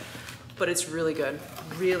stuff, but it's really good.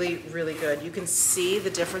 Really good. You can see the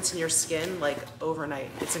difference in your skin like overnight.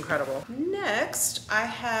 It's incredible. Next, I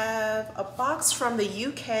have a box from the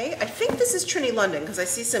UK. I think this is Trinity London because I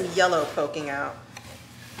see some yellow poking out.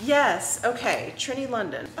 Yes, okay, Trinity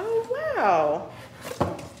London. Oh, wow.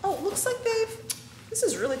 Oh, it looks like this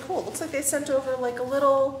is really cool. It looks like they sent over like a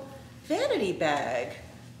little vanity bag.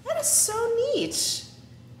 That is so neat.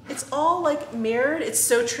 It's all like mirrored. It's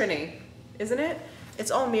so Trini, isn't it? It's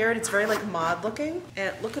all mirrored. It's very like mod looking.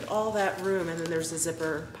 And look at all that room, and then there's a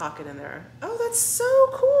zipper pocket in there. Oh, that's so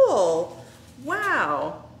cool.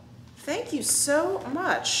 Wow. Thank you so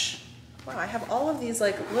much. Wow, I have all of these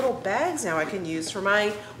like little bags now I can use for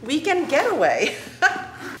my weekend getaway.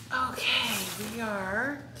 Okay, we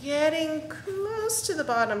are getting close to the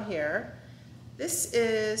bottom here. This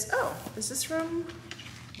is from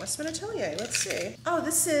Westman Atelier. Let's see. Oh, I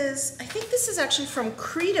think this is actually from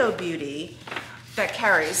Credo Beauty that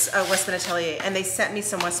carries Westman Atelier, and they sent me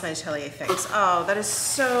some Westman Atelier things. Oh, that is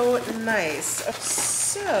so nice.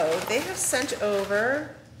 So they have sent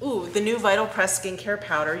over, ooh, the new Vital Press Skincare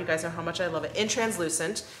Powder. You guys know how much I love it. In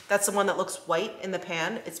translucent. That's the one that looks white in the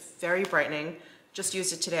pan. It's very brightening. Just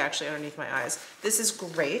used it today actually underneath my eyes. This is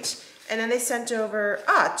great. And then they sent over,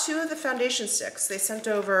 two of the foundation sticks. They sent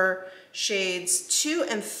over shades 2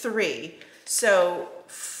 and 3. So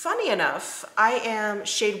funny enough, I am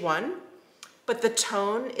shade 1, but the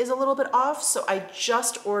tone is a little bit off. So I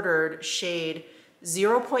just ordered shade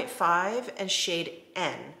 0.5 and shade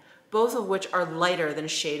N, both of which are lighter than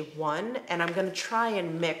shade 1. And I'm gonna try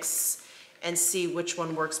and mix and see which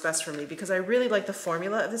one works best for me because I really like the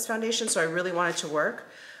formula of this foundation, so I really want it to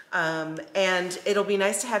work. And it'll be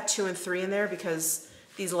nice to have 2 and 3 in there because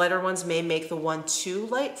these lighter ones may make the one too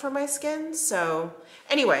light for my skin. So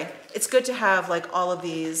anyway, it's good to have like all of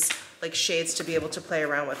these like shades to be able to play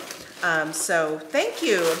around with. So thank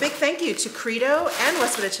you, a big thank you to Credo and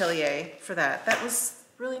Westwood Atelier for that. That was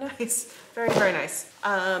really nice, very, very nice.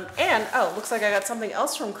 And oh, looks like I got something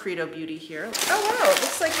else from Credo Beauty here. Oh wow, it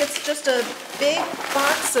looks like it's just a big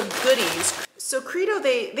box of goodies. So Credo,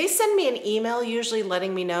 they send me an email usually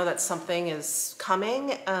letting me know that something is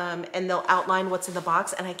coming, and they'll outline what's in the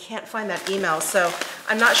box, and I can't find that email. So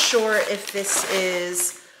I'm not sure if this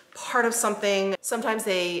is part of something. Sometimes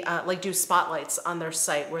they like do spotlights on their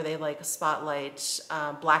site where they like spotlight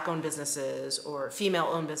Black-owned businesses or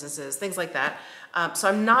female-owned businesses, things like that. So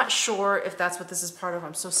I'm not sure if that's what this is part of.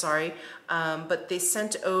 I'm so sorry. But they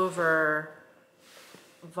sent over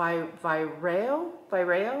Vireo.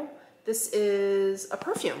 This is a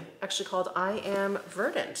perfume actually called I Am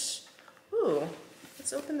Verdant. Ooh,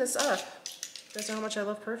 let's open this up. You guys know how much I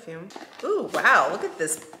love perfume. Ooh, wow, look at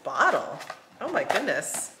this bottle. Oh my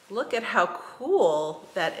goodness. Look at how cool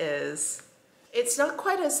that is. It's not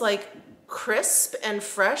quite as like crisp and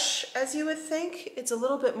fresh as you would think. It's a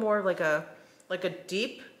little bit more like a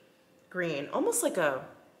deep green, almost like a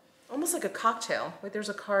cocktail. Wait, there's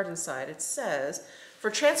a card inside. It says, for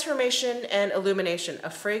transformation and illumination, a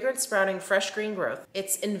fragrant sprouting fresh green growth.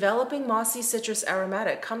 Its enveloping mossy citrus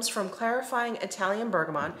aromatic comes from clarifying Italian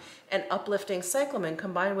bergamot and uplifting cyclamen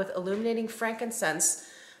combined with illuminating frankincense,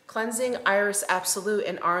 cleansing iris absolute,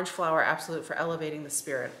 and orange flower absolute for elevating the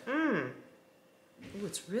spirit. Ooh,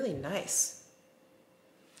 it's really nice.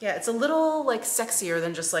 Yeah, it's a little like sexier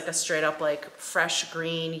than just like a straight up like fresh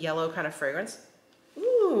green yellow kind of fragrance.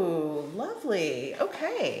 Ooh, lovely.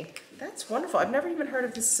 Okay, that's wonderful. I've never even heard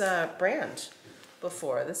of this brand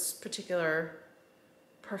before, this particular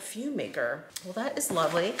perfume maker. Well, that is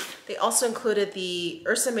lovely. They also included the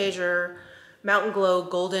Ursa Major Mountain Glow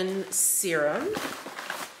Golden Serum,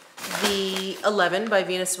 the 11 by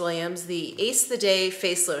Venus Williams, the Ace the Day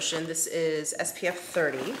Face Lotion. This is SPF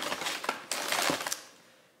 30.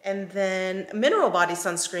 And then Mineral Body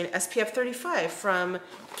Sunscreen, SPF 35 from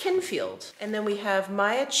Kinfield. And then we have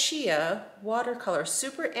Maya Chia Watercolor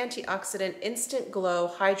Super Antioxidant Instant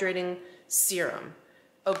Glow Hydrating Serum.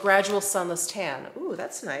 Oh, Gradual Sunless Tan. Ooh,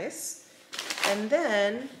 that's nice. And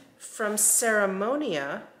then from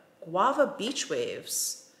Ceremonia, Guava Beach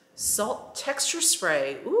Waves. Salt Texture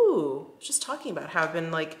Spray. Ooh, just talking about how I've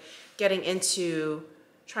been like getting into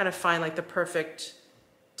trying to find like the perfect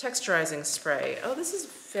texturizing spray. Oh, this is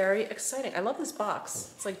very exciting. I love this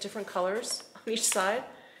box. It's like different colors on each side.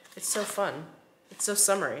 It's so fun. It's so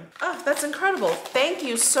summery. Oh, that's incredible. Thank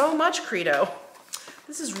you so much, Credo.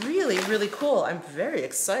 This is really, really cool. I'm very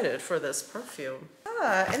excited for this perfume.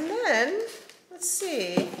 And then, let's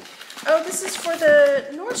see. Oh, this is for the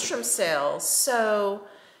Nordstrom sale. So,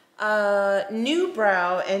 New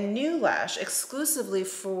Brow and New Lash exclusively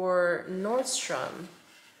for Nordstrom.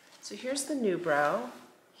 So here's the New Brow.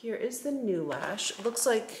 Here is the New Lash. It looks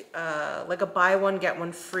like a buy one, get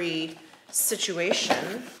one free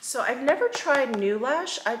situation. So I've never tried New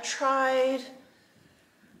Lash. I've tried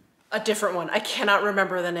a different one. I cannot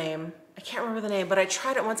remember the name. I can't remember the name, but I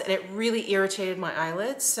tried it once and it really irritated my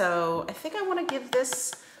eyelids. So I think I want to give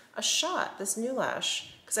this a shot, this New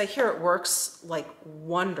Lash, because I hear it works like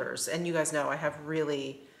wonders. And you guys know I have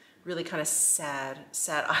really, really kind of sad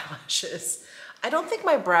eyelashes. I don't think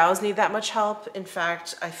my brows need that much help. In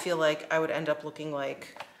fact, I feel like I would end up looking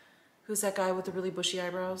like, who's that guy with the really bushy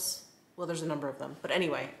eyebrows? Well, there's a number of them. But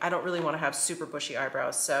anyway, I don't really want to have super bushy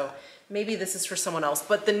eyebrows, so maybe this is for someone else.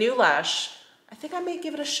 But the New Lash, I think I may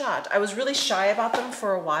give it a shot. I was really shy about them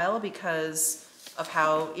for a while because of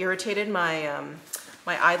how irritated my,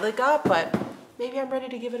 my eyelid got, but maybe I'm ready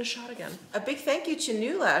to give it a shot again. A big thank you to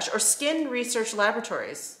New Lash, or Skin Research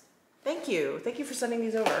Laboratories. Thank you. Thank you for sending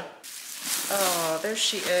these over. Oh, there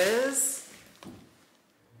she is.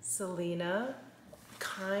 Selena,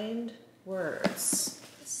 kind words.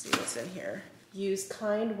 Let's see what's in here. Use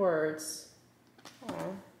kind words.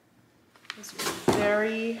 Oh, this is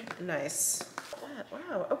very nice.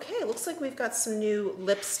 Wow, okay, looks like we've got some new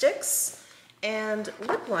lipsticks and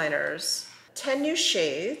lip liners. 10 new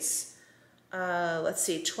shades. Let's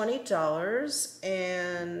see, $20,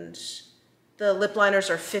 and the lip liners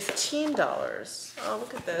are $15. Oh,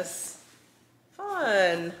 look at this.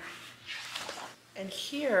 Fun. And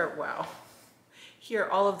here, wow. Here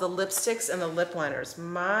are all of the lipsticks and the lip liners.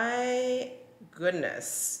 My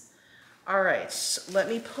goodness. All right, let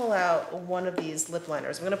me pull out one of these lip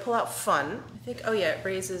liners. I'm gonna pull out Fun. I think, oh yeah, it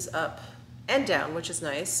raises up and down, which is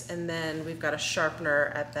nice. And then we've got a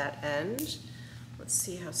sharpener at that end. Let's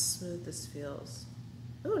see how smooth this feels.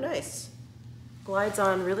 Oh, nice. Glides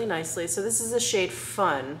on really nicely. So this is the shade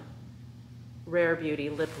Fun Rare Beauty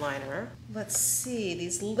lip liner. Let's see,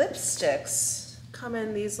 these lipsticks come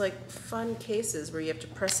in these like fun cases where you have to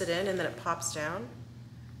press it in and then it pops down.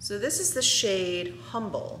 So this is the shade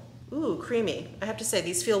Humble. Ooh, creamy. I have to say,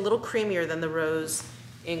 these feel a little creamier than the rose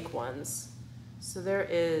ink ones. So there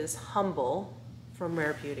is Humble from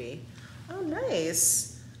Rare Beauty. Oh,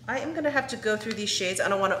 nice. I am gonna have to go through these shades. I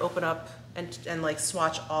don't wanna open up and like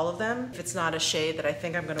swatch all of them if it's not a shade that I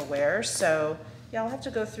think I'm gonna wear. So yeah, I'll have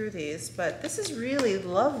to go through these, but this is really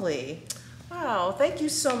lovely. Wow, thank you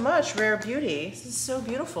so much, Rare Beauty. This is so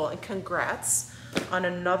beautiful, and congrats on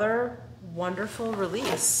another wonderful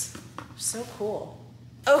release. So cool.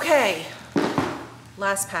 Okay,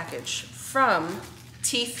 last package from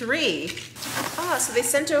T3. So they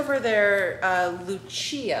sent over their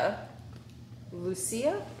Lucia,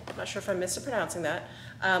 I'm not sure if I'm mispronouncing that,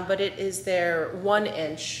 but it is their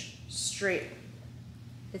 1-inch straight.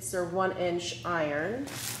 It's their 1-inch iron.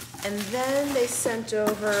 And then they sent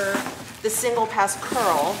over the single pass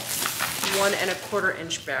curl 1 1/4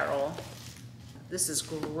 inch barrel. This is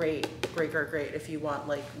great, great, great, great if you want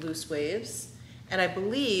like loose waves. And I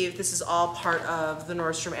believe this is all part of the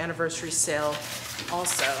Nordstrom anniversary sale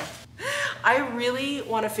also. I really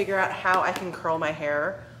want to figure out how I can curl my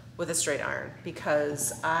hair with a straight iron,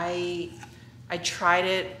 because I tried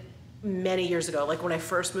it many years ago. Like when I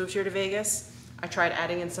first moved here to Vegas, I tried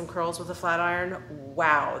adding in some curls with a flat iron.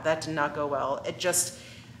 Wow, that did not go well.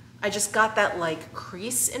 I just got that like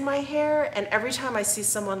crease in my hair, and every time I see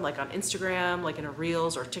someone like on Instagram, like in a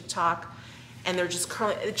Reels or TikTok, and they're just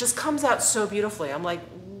curling, it just comes out so beautifully. I'm like,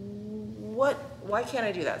 what? Why can't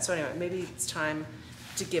I do that? So anyway, maybe it's time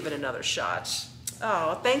to give it another shot.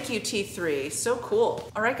 Oh, thank you, T3. So cool.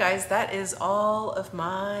 All right, guys, that is all of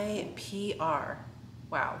my PR.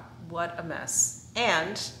 Wow, what a mess.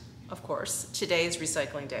 And of course, today is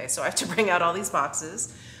recycling day, so I have to bring out all these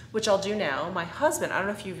boxes, which I'll do now. My husband, I don't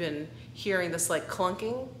know if you've been hearing this like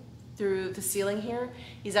clunking through the ceiling here.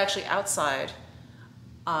 He's actually outside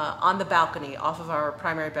on the balcony off of our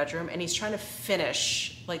primary bedroom, and he's trying to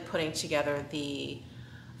finish like putting together the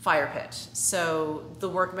fire pit. So the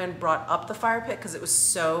workmen brought up the fire pit because it was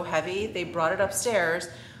so heavy. They brought it upstairs,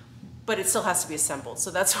 but it still has to be assembled. So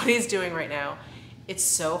that's what he's doing right now. It's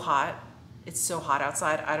so hot. It's so hot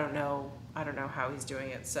outside. I don't know how he's doing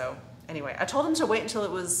it. So anyway, I told him to wait until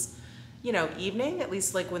it was, you know, evening, at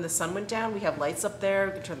least like when the sun went down. We have lights up there.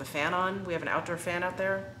 We can turn the fan on. We have an outdoor fan out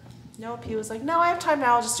there. Nope, he was like, no, I have time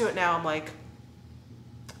now. I'll just do it now. I'm like,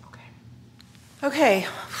 okay. Okay,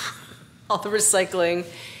 all the recycling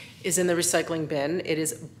is in the recycling bin. It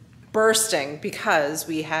is bursting because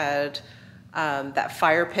we had that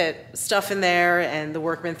fire pit stuff in there, and the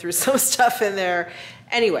workmen threw some stuff in there.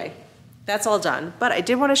 Anyway, that's all done. But I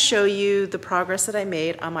did want to show you the progress that I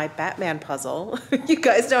made on my Batman puzzle. You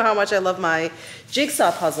guys know how much I love my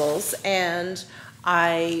jigsaw puzzles, and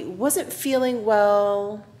I wasn't feeling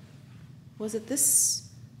well. Was it this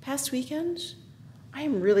past weekend? I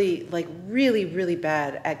am really, like, really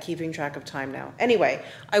bad at keeping track of time now. Anyway,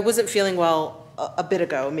 I wasn't feeling well a bit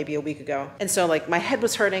ago, maybe a week ago. And so, like, my head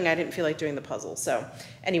was hurting. I didn't feel like doing the puzzle. So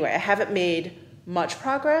anyway, I haven't made much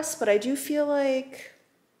progress, but I do feel like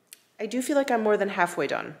I'm more than halfway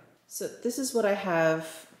done. So this is what I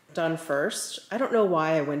have done first. I don't know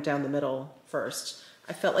why I went down the middle first.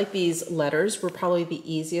 I felt like these letters were probably the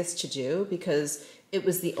easiest to do because it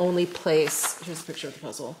was the only place, here's a picture of the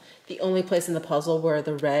puzzle, the only place in the puzzle where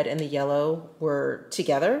the red and the yellow were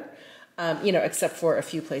together, you know, except for a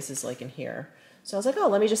few places like in here. So I was like, oh,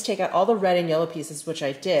 let me just take out all the red and yellow pieces, which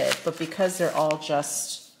I did, but because they're all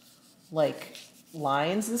just like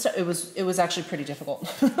lines and stuff, it was actually pretty difficult.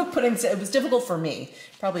 It was difficult for me.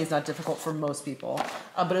 Probably it's not difficult for most people,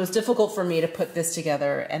 but it was difficult for me to put this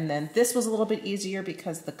together. And then this was a little bit easier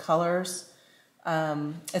because the colors,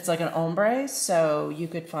 it's like an ombre, so you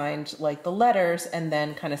could find like the letters and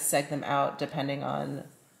then kind of seg them out depending on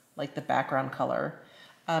like the background color.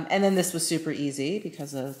 And then this was super easy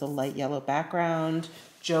because of the light yellow background.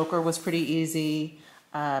 Joker was pretty easy.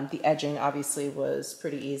 The edging obviously was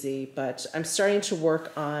pretty easy, but I'm starting to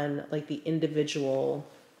work on like the individual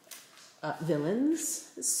villains.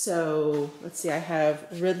 So let's see, I have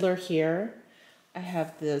Riddler here. I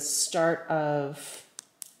have the start of,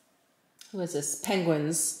 who is this?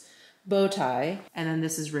 Penguin's bow tie. And then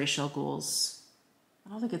this is Ra's al Ghul's, I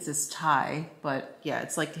don't think it's his tie, but yeah,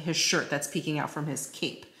 it's like his shirt that's peeking out from his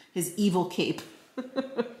cape, his evil cape.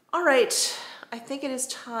 All right, I think it is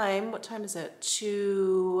time, what time is it?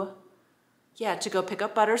 To go pick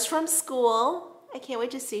up Butters from school. I can't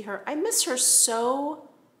wait to see her. I miss her so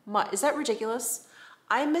much. Is that ridiculous?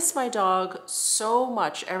 I miss my dog so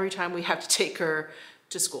much every time we have to take her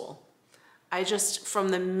to school. I just, from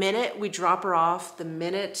the minute we drop her off, the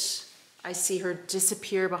minute I see her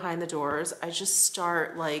disappear behind the doors, I just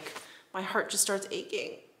start like, my heart just starts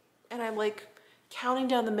aching. And I'm like counting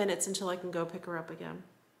down the minutes until I can go pick her up again.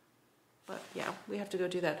 But yeah, we have to go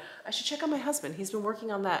do that. I should check on my husband. He's been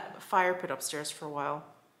working on that fire pit upstairs for a while.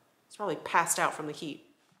 He's probably passed out from the heat.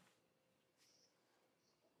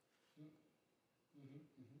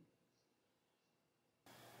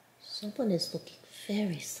 Someone is looking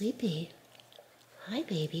very sleepy. Hi,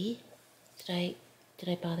 baby. Did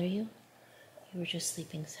I bother you? You were just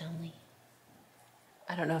sleeping soundly.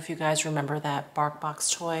 I don't know if you guys remember that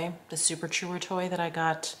BarkBox toy, the Super Chewer toy that I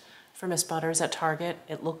got for Miss Butters at Target.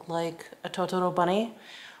 It looked like a Totoro bunny.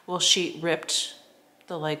 Well, she ripped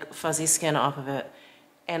the like fuzzy skin off of it,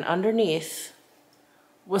 and underneath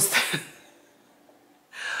was the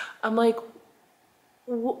I'm like,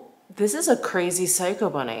 this is a crazy psycho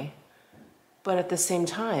bunny. But at the same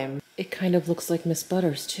time, it kind of looks like Miss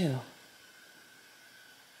Butters too.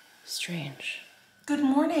 Strange. Good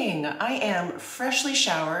morning. I am freshly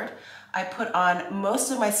showered. I put on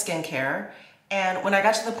most of my skincare, and when I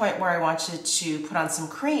got to the point where I wanted to put on some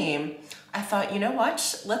cream, I thought, you know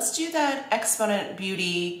what? Let's do that Exponent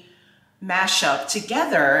Beauty mashup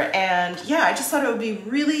together. And yeah, I just thought it would be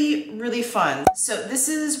really, really fun. So this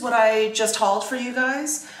is what I just hauled for you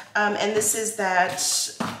guys. And this is that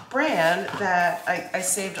brand that I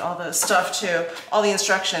saved all the stuff to, all the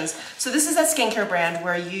instructions. So this is that skincare brand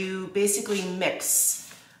where you basically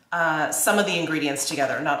mix some of the ingredients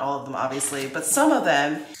together, not all of them obviously, but some of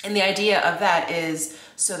them. And the idea of that is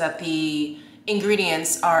so that the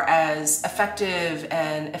ingredients are as effective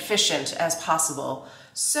and efficient as possible.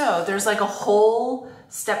 So there's like a whole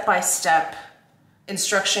step-by-step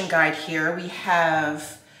instruction guide here. We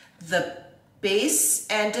have the base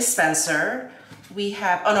and dispenser. We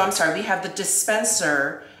have, oh no, I'm sorry, we have the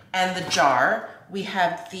dispenser and the jar. We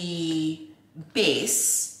have the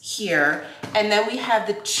base here, and then we have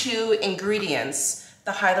the two ingredients,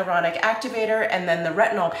 the hyaluronic activator and then the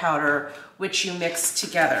retinol powder, which you mix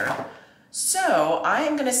together. So I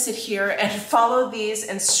am gonna sit here and follow these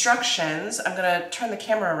instructions. I'm gonna turn the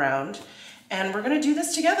camera around and we're gonna do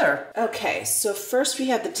this together. Okay, so first we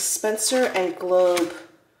have the dispenser and globe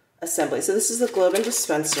assembly. So this is the globe and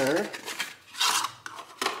dispenser.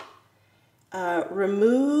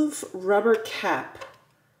 Remove rubber cap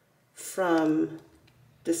from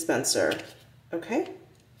dispenser. Okay,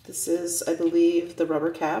 this is, I believe, the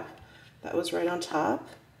rubber cap that was right on top.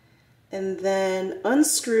 And then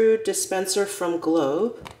unscrew dispenser from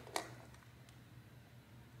globe.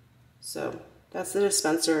 So that's the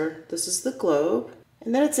dispenser. This is the globe.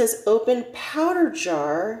 And then it says open powder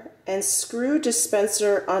jar and screw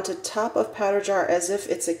dispenser onto top of powder jar as if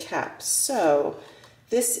it's a cap. So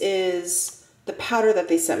this is the powder that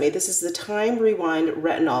they sent me. This is the Time Rewind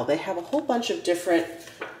Retinol. They have a whole bunch of different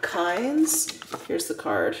kinds. Here's the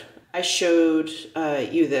card. I showed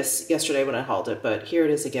you this yesterday when I hauled it, but here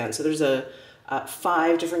it is again. So there's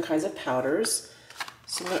 5 different kinds of powders.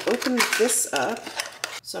 So I'm gonna open this up.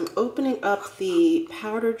 So I'm opening up the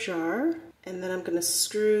powder jar, and then I'm gonna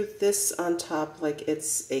screw this on top like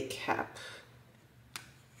it's a cap.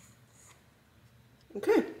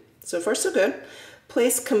 Okay, so far so good.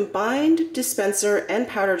 Place combined dispenser and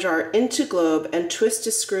powder jar into globe and twist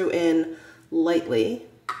to screw in lightly.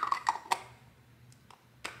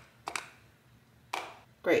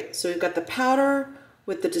 Great, so we've got the powder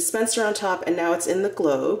with the dispenser on top, and now it's in the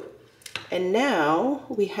globe. And now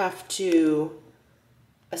we have to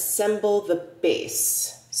assemble the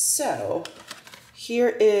base. So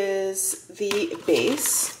here is the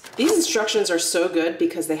base. These instructions are so good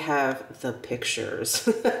because they have the pictures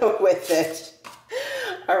with it.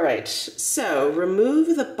 All right, so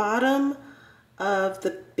remove the bottom of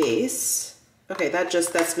the base. Okay,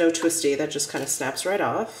 that's no twisty, that just kind of snaps right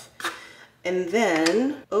off. And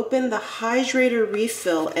then open the hydrator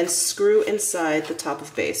refill and screw inside the top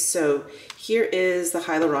of base. So here is the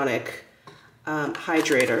hyaluronic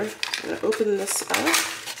hydrator. I'm gonna open this up,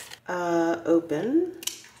 open,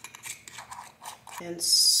 and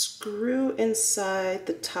screw inside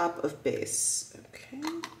the top of base. Okay,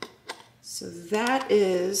 so that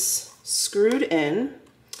is screwed in.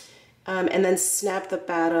 And then snap the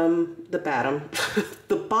bottom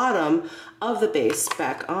of the base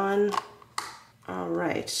back on. All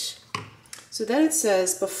right, so then it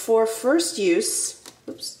says before first use,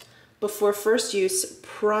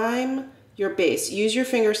 prime your base. Use your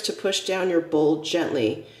fingers to push down your bowl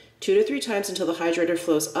gently 2 to 3 times until the hydrator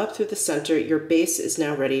flows up through the center. Your base is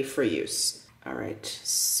now ready for use. All right,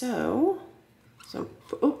 so So,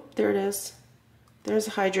 oh, there it is. There's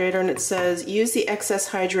a hydrator, and it says, use the excess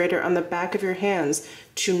hydrator on the back of your hands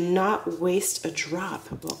to not waste a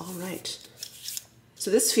drop. Well, all right.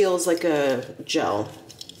 So this feels like a gel,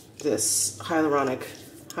 this hyaluronic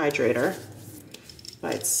hydrator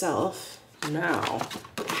by itself. Now,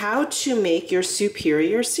 how to make your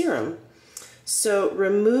superior serum. So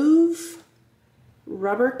remove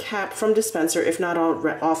rubber cap from dispenser if not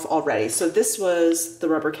off already. So this was the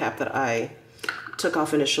rubber cap that I took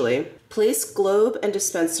off initially. Place globe and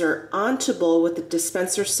dispenser onto bowl with the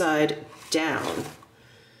dispenser side down.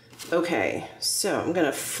 Okay, so I'm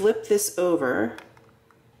gonna flip this over,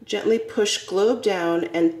 gently push globe down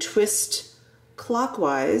and twist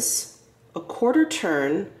clockwise, a quarter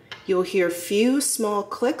turn. You'll hear few small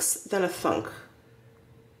clicks, then a thunk.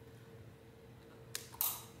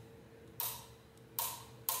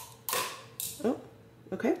 Oh,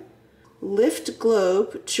 okay. Lift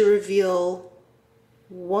globe to reveal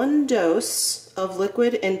 1 dose of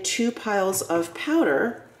liquid and 2 piles of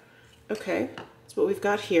powder. Okay, that's what we've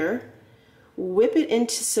got here. Whip it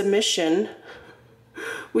into submission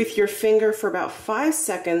with your finger for about 5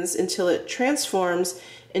 seconds until it transforms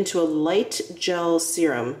into a light gel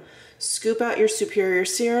serum. Scoop out your superior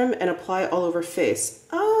serum and apply all over face.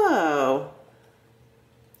 Oh,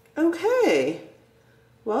 okay.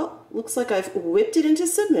 Well, looks like I've whipped it into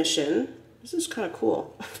submission. This is kind of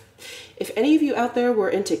cool. If any of you out there were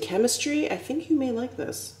into chemistry, I think you may like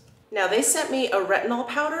this. Now they sent me a retinol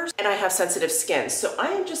powder and I have sensitive skin. So I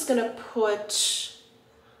am just gonna put,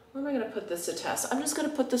 where am I gonna put this to test? I'm just gonna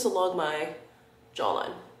put this along my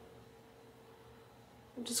jawline.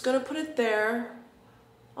 I'm just gonna put it there.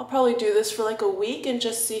 I'll probably do this for like a week and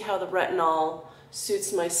just see how the retinol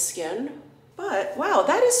suits my skin. But wow,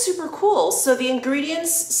 that is super cool. So the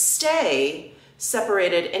ingredients stay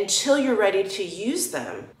separated until you're ready to use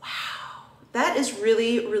them. Wow. That is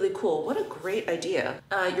really, really cool. What a great idea.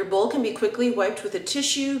 Your bowl can be quickly wiped with a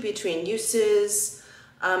tissue between uses.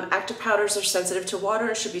 Active powders are sensitive to water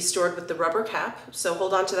and should be stored with the rubber cap. So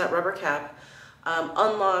hold on to that rubber cap.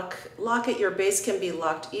 Lock it. Your base can be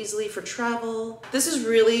locked easily for travel. This is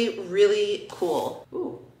really, really cool.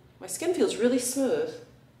 Ooh, my skin feels really smooth.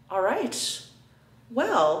 All right.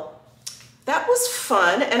 Well, that was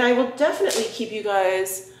fun, and I will definitely keep you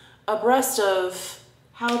guys abreast of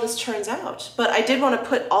how this turns out. But I did want to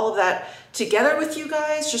put all of that together with you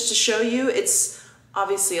guys just to show you. It's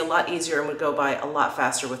obviously a lot easier and would go by a lot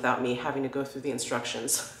faster without me having to go through the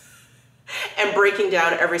instructions and breaking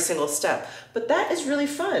down every single step. But that is really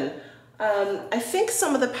fun. I think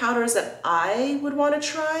some of the powders that I would want to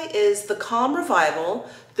try is the Calm Revival,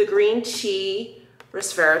 the green tea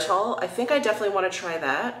resveratrol. I think I definitely want to try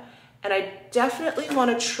that. And I definitely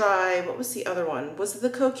want to try, what was the other one? Was it the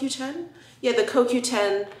CoQ10? Yeah, the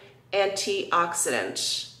CoQ10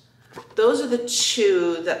 antioxidant. Those are the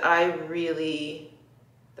 2 that I really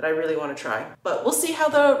want to try. But we'll see how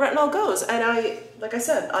the retinol goes. And like I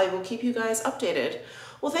said, I will keep you guys updated.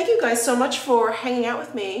 Well, thank you guys so much for hanging out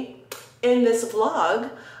with me in this vlog.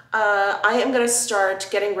 I am gonna start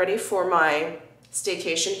getting ready for my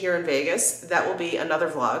staycation here in Vegas. That will be another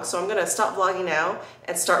vlog. So I'm gonna stop vlogging now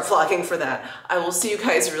and start vlogging for that. I will see you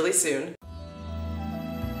guys really soon.